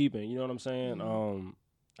company you keeping? You know what I'm saying? Mm-hmm.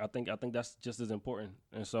 I think that's just as important.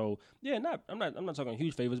 And so, yeah, I'm not talking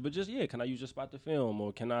huge favors, but just, yeah, can I use your spot to film,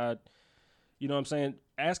 or can I, you know what I'm saying?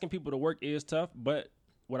 Asking people to work is tough, but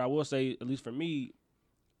what I will say, at least for me,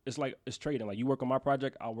 it's like, it's trading. Like, you work on my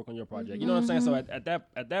project, I'll work on your project. You know what I'm saying? So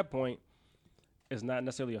at that point, it's not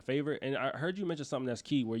necessarily a favor. And I heard you mention something that's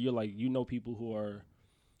key, where you're like, you know, people who are,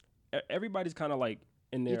 everybody's kind of like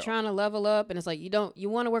in there. You're trying to level up, and it's like you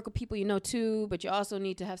want to work with people you know too, but you also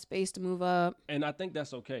need to have space to move up. And I think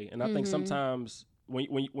that's okay. And I think sometimes when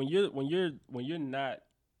you're not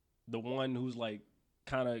the one who's like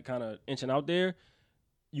kind of inching out there,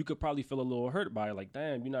 you could probably feel a little hurt by it. Like,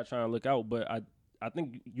 damn, you're not trying to look out. But I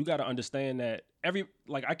think you got to understand that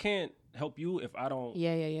I can't help you if I don't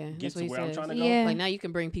get That's to what where I'm trying to go. Like, now you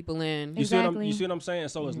can bring people in. You see what I'm saying?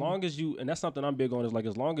 So as long as you, and that's something I'm big on, is like,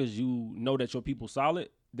 as long as you know that your people solid,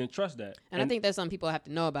 then trust that. And I think that's something people have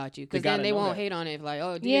to know about you, because then they won't hate on it if, like,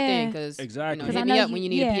 oh, do your thing, because exactly. hit me up when you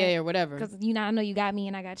need a PA or whatever. Because I know you got me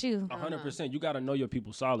and I got you. 100%. You got to know your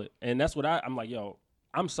people solid, and that's what I'm like, yo,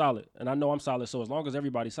 I'm solid, and I know I'm solid. So as long as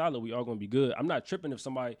everybody's solid, we all gonna be good. I'm not tripping if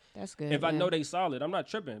somebody. That's good. If I know they solid, I'm not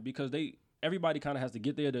tripping, because everybody kind of has to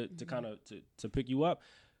get there to kind of to pick you up.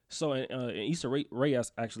 So and Issa Rae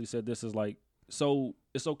actually said this is like, so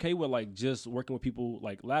it's okay with like just working with people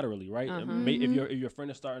like laterally, right? If your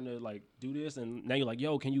friend is starting to like do this, and now you're like,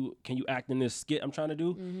 yo, can you act in this skit I'm trying to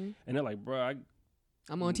do? And they're like, bro,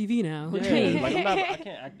 I'm on TV now. Yeah, like I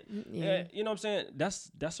can't act. Yeah. You know what I'm saying?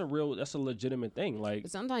 That's a legitimate thing. Like,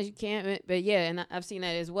 but sometimes you can't. But yeah, and I've seen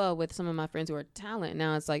that as well with some of my friends who are talent.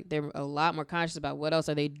 Now it's like they're a lot more conscious about what else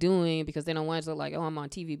are they doing, because they don't want to look like, oh, I'm on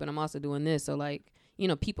TV, but I'm also doing this. So like, you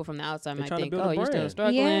know, people from the outside might think, oh, you're still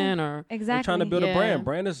struggling, or exactly. They're trying to build a brand.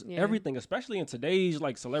 Brand is everything, especially in today's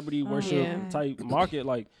like celebrity worship type market.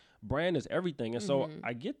 Like, brand is everything, and so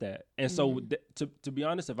I get that. And so to be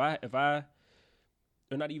honest, if I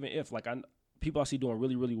or not even if, like, people I see doing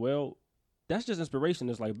really, really well, that's just inspiration.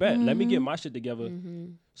 It's like, bet, let me get my shit together.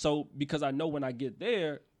 So, because I know when I get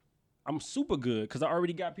there, I'm super good, because I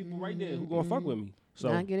already got people right there who gonna fuck with me.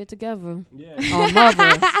 So I get it together. Yeah. On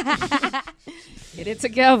mother. Get it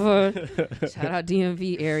together. Shout out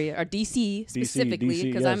DMV area, or DC specifically,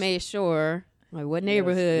 because I made sure, like, what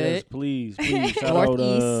neighborhood. Yes, please. Shout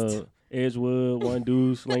out Edgewood, One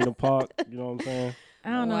Deuce, Lanham Park. You know what I'm saying? I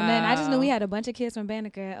don't know, man. I just knew we had a bunch of kids from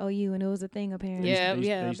Banneker at OU, and it was a thing apparently. Yeah,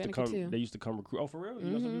 They used to come recruit. Oh, for real? You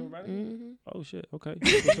know something about it? Oh shit. Okay.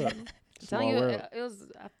 What's up? I'm telling you, it was.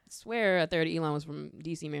 I swear, a third of Elon was from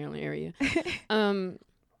DC, Maryland area.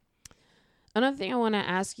 Another thing I want to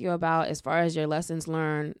ask you about, as far as your lessons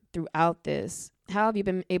learned throughout this, how have you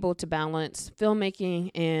been able to balance filmmaking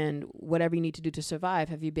and whatever you need to do to survive?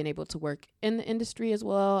 Have you been able to work in the industry as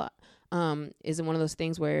well? Is it one of those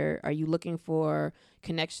things where, are you looking for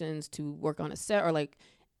connections to work on a set, or like,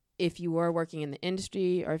 if you were working in the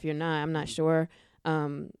industry, or if you're not, I'm not sure.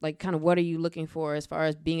 Like, kind of what are you looking for as far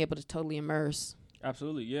as being able to totally immerse?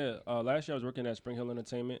 Absolutely, yeah. Last year I was working at Spring Hill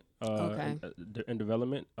Entertainment in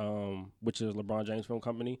development, which is LeBron James Film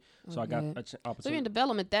Company. So I got an opportunity. So you're in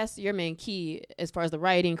development. That's your main key as far as the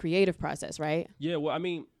writing, creative process, right? Yeah, well, I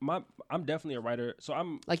mean, I'm definitely a writer. So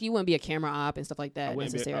I'm like, you wouldn't be a camera op and stuff like that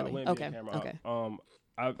necessarily. Okay.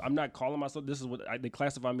 I'm not calling myself. This is what they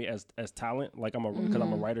classify me as talent. Like, because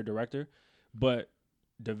I'm a writer director, but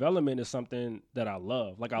development is something that I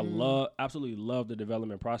love. Like, I absolutely love the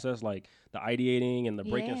development process, like the ideating and the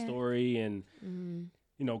breaking story and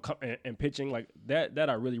you know, and pitching, like that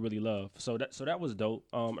I really, really love. So that was dope.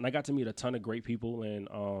 And I got to meet a ton of great people and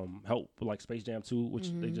help with like Space Jam 2,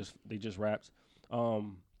 which they just wrapped.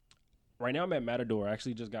 Right now I'm at Matador. I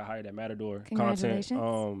actually just got hired at Matador Content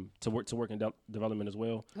to work in development as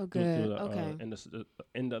well. Oh, good. In the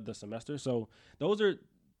end of the semester. So those are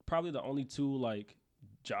probably the only two like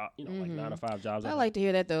job, like 9 to 5 jobs. I like to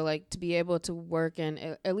hear that though, like to be able to work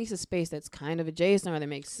in at least a space that's kind of adjacent or that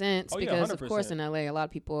makes sense. Because of course in LA, a lot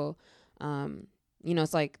of people,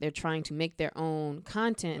 it's like they're trying to make their own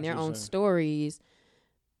content and their own stories,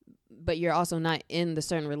 but you're also not in the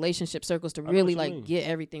certain relationship circles to really like get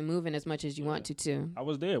everything moving as much as you want to. I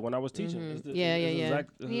was there when I was teaching.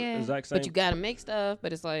 Exact same. But you gotta make stuff.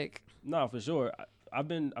 But it's like for sure. I've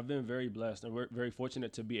been very blessed and we're very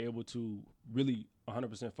fortunate to be able to really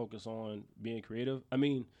 100% focus on being creative. I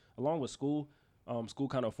mean, along with school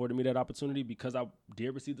kind of afforded me that opportunity because I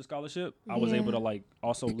did receive the scholarship. I was able to like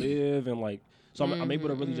also live and like, so I'm able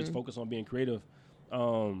to really just focus on being creative.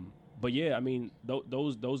 But yeah, I mean,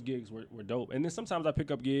 those gigs were dope. And then sometimes I pick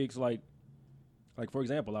up gigs like for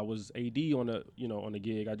example, I was AD on the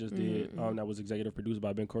gig I just did that was executive produced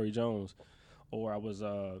by Ben Corey Jones, or I was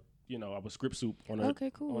I was script soup on a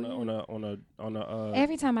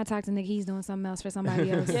every time I talk to Nick, he's doing something else for somebody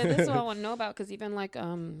else. Yeah, that's what I want to know about, because even like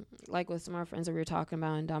with some of our friends that we were talking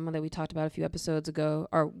about and Dama that we talked about a few episodes ago,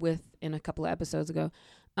 or within a couple of episodes ago,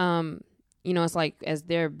 it's like as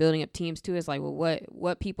they're building up teams too, it's like, well,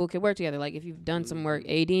 what people can work together. Like if you've done some work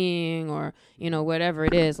ADing or whatever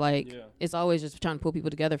it is, like it's always just trying to pull people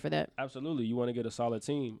together for that. Absolutely, you want to get a solid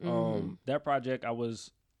team. That project I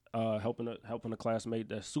was helping a classmate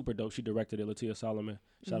that's super dope. She directed it, Latia Solomon.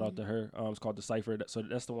 Shout out to her. It's called The Cipher. So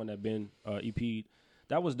that's the one that Ben EP'd.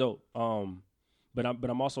 That was dope. But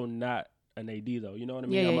I'm also not an AD though. You know what I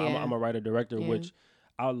mean? I'm a writer director, which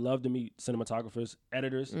I would love to meet cinematographers,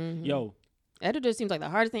 editors. Editor seems like the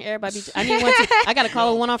hardest thing everybody. I need one. I got to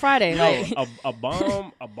call one on Friday. A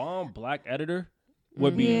bomb black editor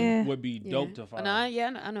would be dope to find. I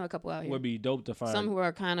know a couple out here. Would be dope to find. Some who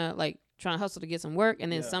are kind of like trying to hustle to get some work,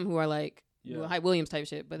 and then some who are like Hype Williams type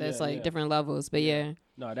shit. But that's different levels. But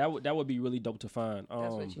no, that would be really dope to find.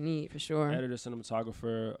 That's what you need for sure. Editor,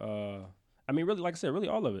 cinematographer. I mean, really, like I said, really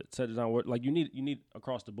all of it. Set design work, like you need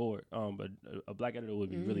across the board. But a black editor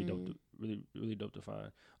would be really dope, really dope to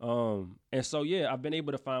find. And so I've been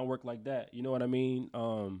able to find work like that. You know what I mean?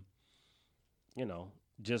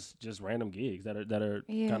 Just random gigs that are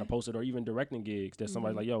kind of posted, or even directing gigs that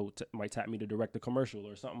somebody like might tap me to direct a commercial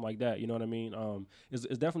or something like that. You know what I mean? It's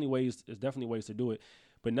definitely ways to do it,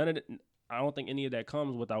 but none of it. I don't think any of that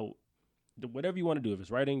comes without. Whatever you want to do, if it's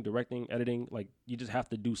writing, directing, editing, like you just have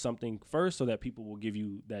to do something first so that people will give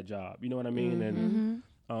you that job. You know what I mean?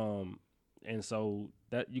 And so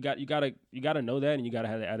that you gotta know that, and you gotta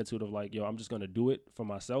have the attitude of like, I'm just gonna do it for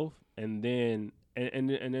myself, and then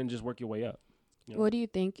just work your way up. What do you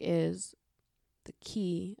think is the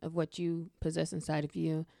key of what you possess inside of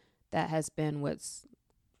you that has been what's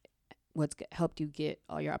helped you get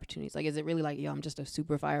all your opportunities? Like, is it really like, I'm just a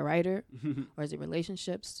super fire writer, or is it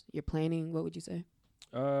relationships, your planning? What would you say?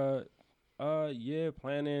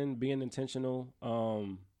 Planning, being intentional.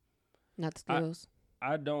 Not the skills.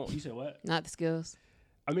 I don't. You said what? Not the skills.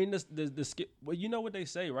 I mean, the skill. Well, you know what they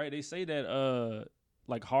say, right? They say that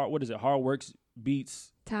like hard work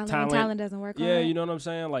beats talent. Talent doesn't work. Yeah, hard. you know what I'm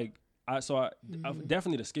saying? Like I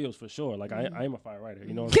definitely the skills for sure. Like I am a fire writer.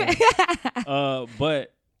 You know what I'm saying?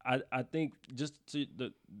 But I think just to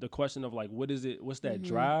the question of like, what's that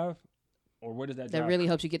drive, or what is that drive? really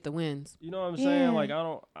helps you get the wins? You know what I'm saying? Like I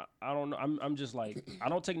don't know. I'm just like, I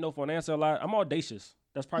don't take no for an answer a lot. I'm audacious.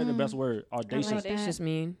 That's probably the best word. Audacious. What does audacious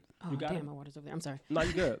mean? Oh, damn, my water's over there. I'm sorry. No,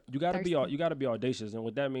 you good. You gotta be audacious, and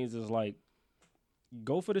what that means is like,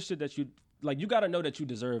 go for the shit that you like. You gotta know that you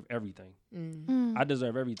deserve everything. I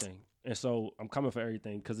deserve everything, and so I'm coming for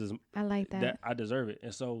everything because I like that I deserve it,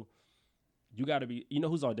 and so. You got to be,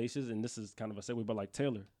 who's audacious, and this is kind of a segue, but like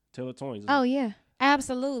Taylor Toynes. Oh, yeah.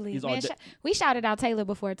 Absolutely. Man, we shouted out Taylor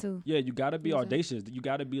before, too. Yeah, you got to be audacious. You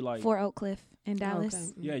got to be like... Fort Oak Cliff in Dallas.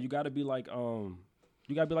 Okay. Yeah, you got to be like,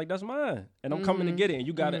 that's mine, and I'm coming to get it. And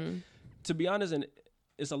you got to, to be honest, and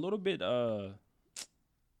it's a little bit, not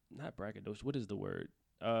braggadocious, what is the word?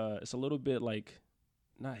 It's a little bit like,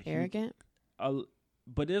 not... Arrogant?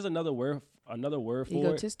 But there's another word for it.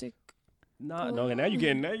 Egotistic? No, now you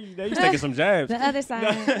taking some jabs. The other side.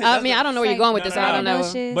 I mean, I don't know where you're going with this. I don't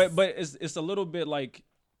know. But it's a little bit like,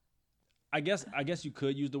 I guess you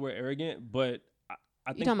could use the word arrogant, but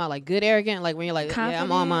I think you're talking about like good arrogant, like when you're like, confident? Yeah,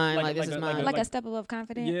 I'm on mine, like this is mine. Like a step above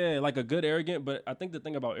confident. Yeah, like a good arrogant. But I think the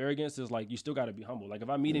thing about arrogance is like you still got to be humble. Like if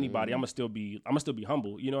I meet anybody, I'm gonna still be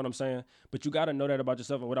humble. You know what I'm saying? But you got to know that about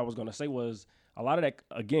yourself. And what I was gonna say was a lot of that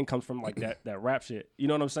again comes from like that rap shit. You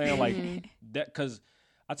know what I'm saying? Like that, because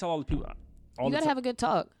I tell all the people. You gotta have a good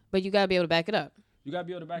talk, but you gotta be able to back it up. You gotta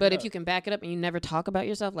be able to back it up. But if you can back it up and you never talk about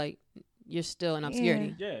yourself, like you're still in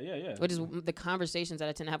obscurity. Yeah. Which is the conversations that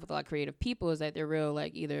I tend to have with a lot of creative people, is that they're real,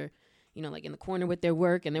 like either, you know, like in the corner with their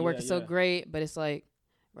work and their work is so great, but it's like,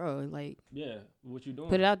 bro, like, what you doing?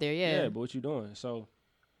 Put it out there, but what you doing? So,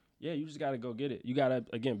 yeah, you just gotta go get it. You gotta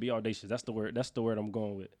again be audacious. That's the word. That's the word I'm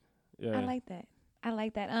going with. Yeah, I like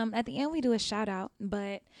that. At the end we do a shout out,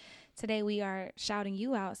 but today we are shouting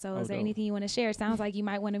you out. So is there anything you want to share? It sounds like you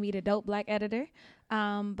might want to meet a dope Black editor.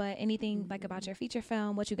 But anything like about your feature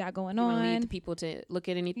film, what you got going on? Need the people to look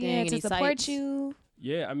at anything, any to support sites? You.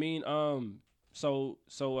 Yeah, I mean, so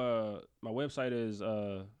my website is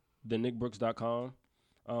thenickbrooks.com.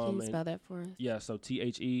 Can you spell that for us? Yeah, so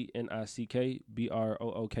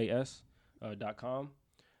THENICKBROOKS.com.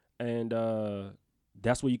 And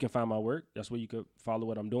that's where you can find my work. That's where you could follow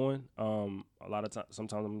what I'm doing. A lot of times,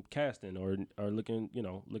 sometimes I'm casting or looking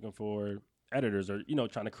for editors or,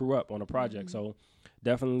 trying to crew up on a project. So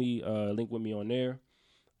definitely link with me on there.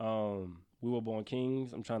 We Were Born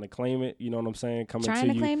Kings. I'm trying to claim it. You know what I'm saying? Trying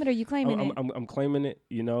to claim it, or you claiming it? I'm claiming it.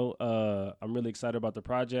 I'm really excited about the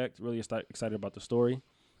project. Really excited about the story.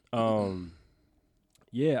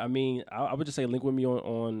 Yeah, I mean, I would just say link with me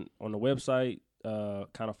on the website.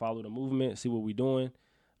 Kind of follow the movement, see what we're doing.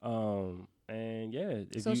 And yeah,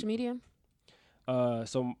 social media.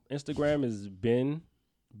 So Instagram is Ben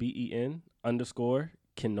BEN _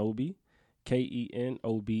 Kenobi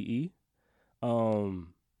KENOBE.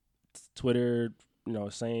 Twitter,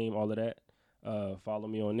 same, all of that. Follow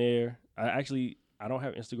me on there. I don't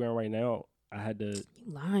have Instagram right now. I had to.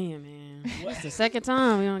 You lying, man. What's the second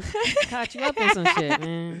time we don't caught you up on some shit,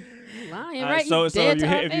 man? You lying, right? So you dead to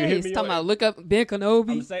our if you hit me talking about look up Ben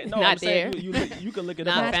Kenobi. I'm saying you can look it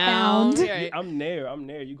up. Not found. I'm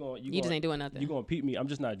there. You just ain't doing nothing. You gonna peep me? I'm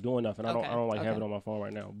just not doing nothing. I don't like have it on my phone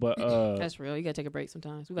right now. But that's real. You gotta take a break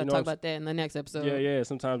sometimes. We gotta talk about that in the next episode. Yeah.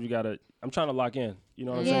 Sometimes you gotta. I'm trying to lock in. You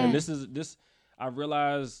know what I'm saying? This. I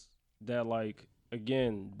realized that like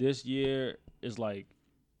again this year is like.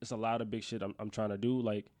 It's a lot of big shit I'm trying to do.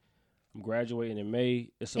 Like, I'm graduating in May.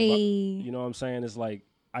 It's about, you know what I'm saying? It's like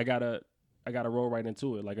I gotta roll right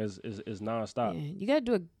into it. Like it's nonstop. Yeah. You gotta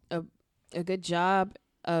do a good job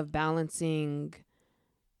of balancing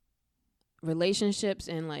relationships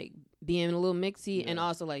and like being a little mixy and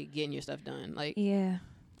also like getting your stuff done. Like yeah,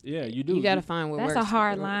 you do. You gotta find what that's works. That's a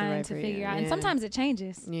hard line to figure out, and sometimes it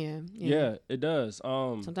changes. Yeah, it does.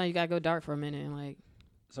 Sometimes you gotta go dark for a minute and like.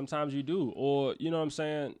 Sometimes you do, or you know what I'm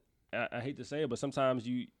saying. I hate to say it, but sometimes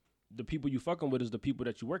the people you fucking with is the people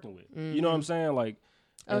that you're working with. Mm-hmm. You know what I'm saying? Like,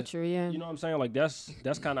 true, yeah. You know what I'm saying? Like that's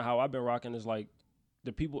kind of how I've been rocking. Is like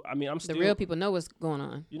the people. I mean, I'm still the real people know what's going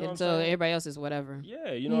on, you know and so everybody else is whatever.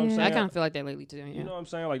 Yeah, you know what I'm saying. I kind of feel like that lately too. Yeah. You know what I'm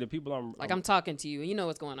saying? Like the people I'm talking to you, and you know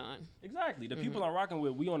what's going on. Exactly. The people I'm rocking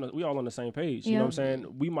with, we all on the same page. You know what I'm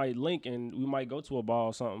saying? We might link and we might go to a bar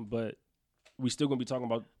or something, but we still gonna be talking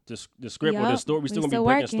about the script or the story. We still gonna be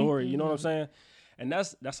breaking story. You know what I'm saying? And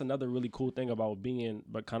that's another really cool thing about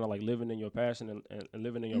but kind of like living in your passion and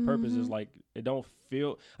living in your purpose is like it don't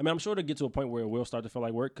feel. I mean, I'm sure to get to a point where it will start to feel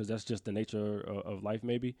like work because that's just the nature of life,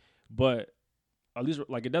 maybe. But at least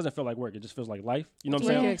like it doesn't feel like work. It just feels like life. You know what I'm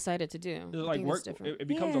saying? You're excited to do. It's like work. It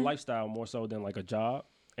becomes a lifestyle more so than like a job,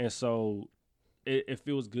 and so. It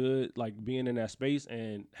feels good like being in that space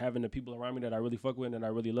and having the people around me that I really fuck with and I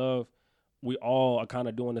really love. We all are kind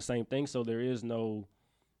of doing the same thing, so there is no.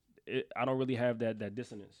 I don't really have that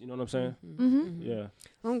dissonance. You know what I'm saying? Mm-hmm. Yeah.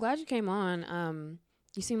 Well, I'm glad you came on.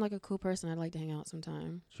 You seem like a cool person. I'd like to hang out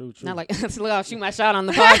sometime. True. Not like look, I'll shoot my shot on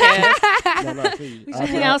the podcast. No, we should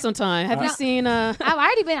hang out sometime. Have you seen? I've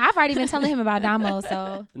already been telling him about Damo.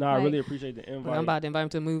 So no, I really appreciate the invite. I'm about to invite him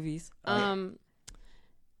to the movies.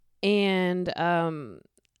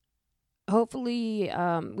 Hopefully,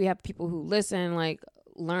 we have people who listen like.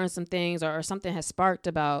 Learn some things or something has sparked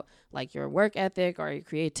about like your work ethic or your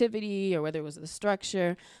creativity or whether it was the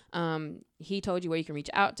structure. He told you where you can reach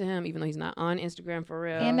out to him even though he's not on Instagram for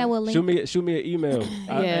real. And that will link. Shoot me an email.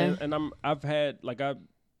 Yeah. I've had like again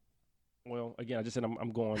I just said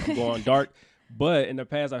I'm going dark. But in the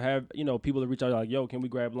past I've had people that reach out like, yo, can we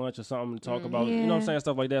grab lunch or something to talk about you know what I'm saying,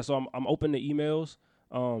 stuff like that. So I'm open to emails.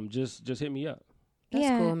 Just hit me up. That's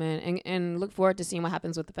cool, man. And look forward to seeing what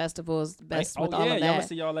happens with the festivals. Best with all of that. Y'all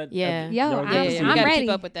see y'all at I'm ready. Keep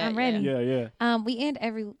up with that. I'm ready. Yeah. We end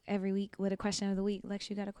every week with a question of the week. Lex,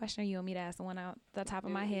 you got a question or you want me to ask the one out the top of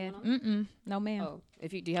my head? No, ma'am. Oh,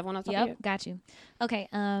 do you have one on top of your head? Got you. Okay.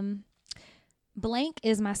 Blank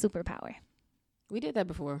is my superpower. We did that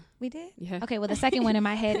before. We did? Yeah. Okay, well the second one in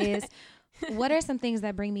my head is what are some things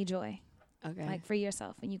that bring me joy? Okay. Like for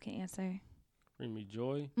yourself and you can answer. Bring me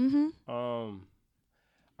joy? Mm-hmm.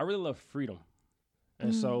 I really love freedom.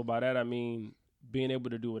 And so by that, I mean, being able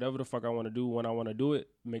to do whatever the fuck I want to do when I want to do it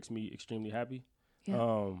makes me extremely happy.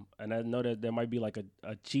 Yeah. And I know that there might be like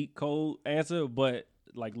a cheat code answer, but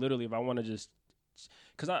like literally, if I want to just,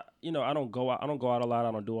 cause I don't go out a lot,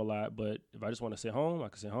 I don't do a lot, but if I just want to sit home, I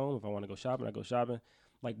can sit home. If I want to go shopping, I go shopping.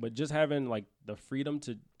 Like, but just having like the freedom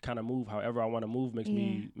to kind of move however I want to move makes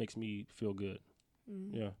me feel good.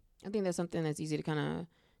 Yeah. I think that's something that's easy to kind of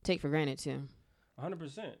take for granted too.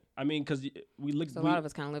 100%. I mean, because we look. So a lot of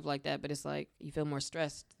us kind of live like that, but it's like you feel more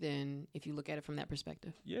stressed than if you look at it from that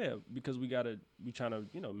perspective. Yeah, because we trying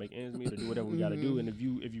to make ends meet or do whatever we gotta do, and if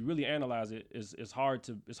you really analyze it, it's hard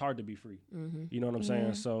to be free. You know what I'm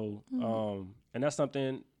saying? So and that's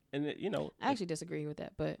something, and I actually disagree with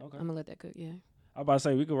that, but I'm gonna let that cook. Yeah, I'm about to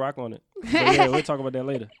say we could rock on it. But yeah, we'll talk about that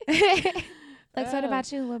later. Lex, what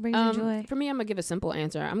about you? What brings you joy? For me, I'm gonna give a simple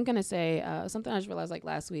answer. I'm gonna say something I just realized like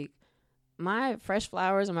last week. My fresh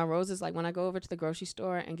flowers and my roses, like when I go over to the grocery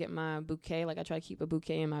store and get my bouquet, like I try to keep a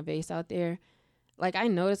bouquet in my vase out there. Like I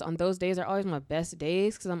notice on those days are always my best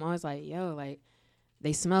days because I'm always like, yo, like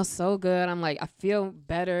they smell so good. I'm like, I feel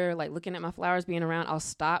better. Like looking at my flowers being around, I'll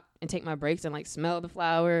stop and take my breaks and like smell the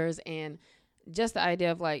flowers. And just the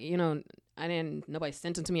idea of like, nobody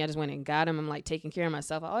sent them to me. I just went and got them. I'm like taking care of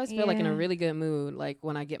myself. I always feel like in a really good mood, like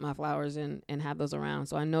when I get my flowers and have those around.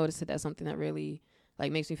 So I noticed that that's something that really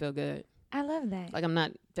like makes me feel good. I love that. Like I'm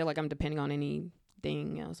not feel like I'm depending on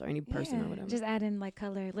anything else or any person or whatever. Just adding like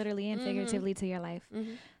color, literally and figuratively to your life.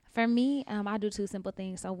 For me, I do two simple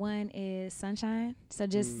things. So one is sunshine. So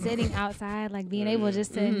just sitting outside, like being able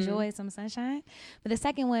just to enjoy some sunshine. But the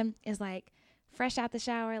second one is like fresh out the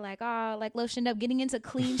shower, like lotioned up, getting into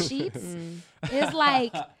clean sheets. It's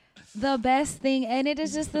like the best thing, and it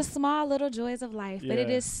is just the small little joys of life. But it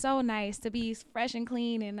is so nice to be fresh and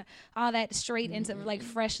clean and all that straight into like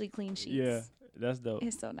freshly clean sheets. Yeah, that's dope.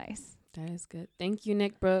 It's so nice. That is good. Thank you,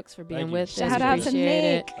 Nick Brooks, for being with us. Shout out to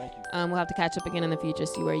Nick. Thank you. We'll have to catch up again in the future,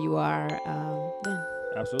 see where you are.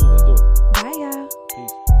 Absolutely, let's do it. Bye, y'all.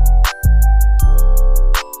 Peace.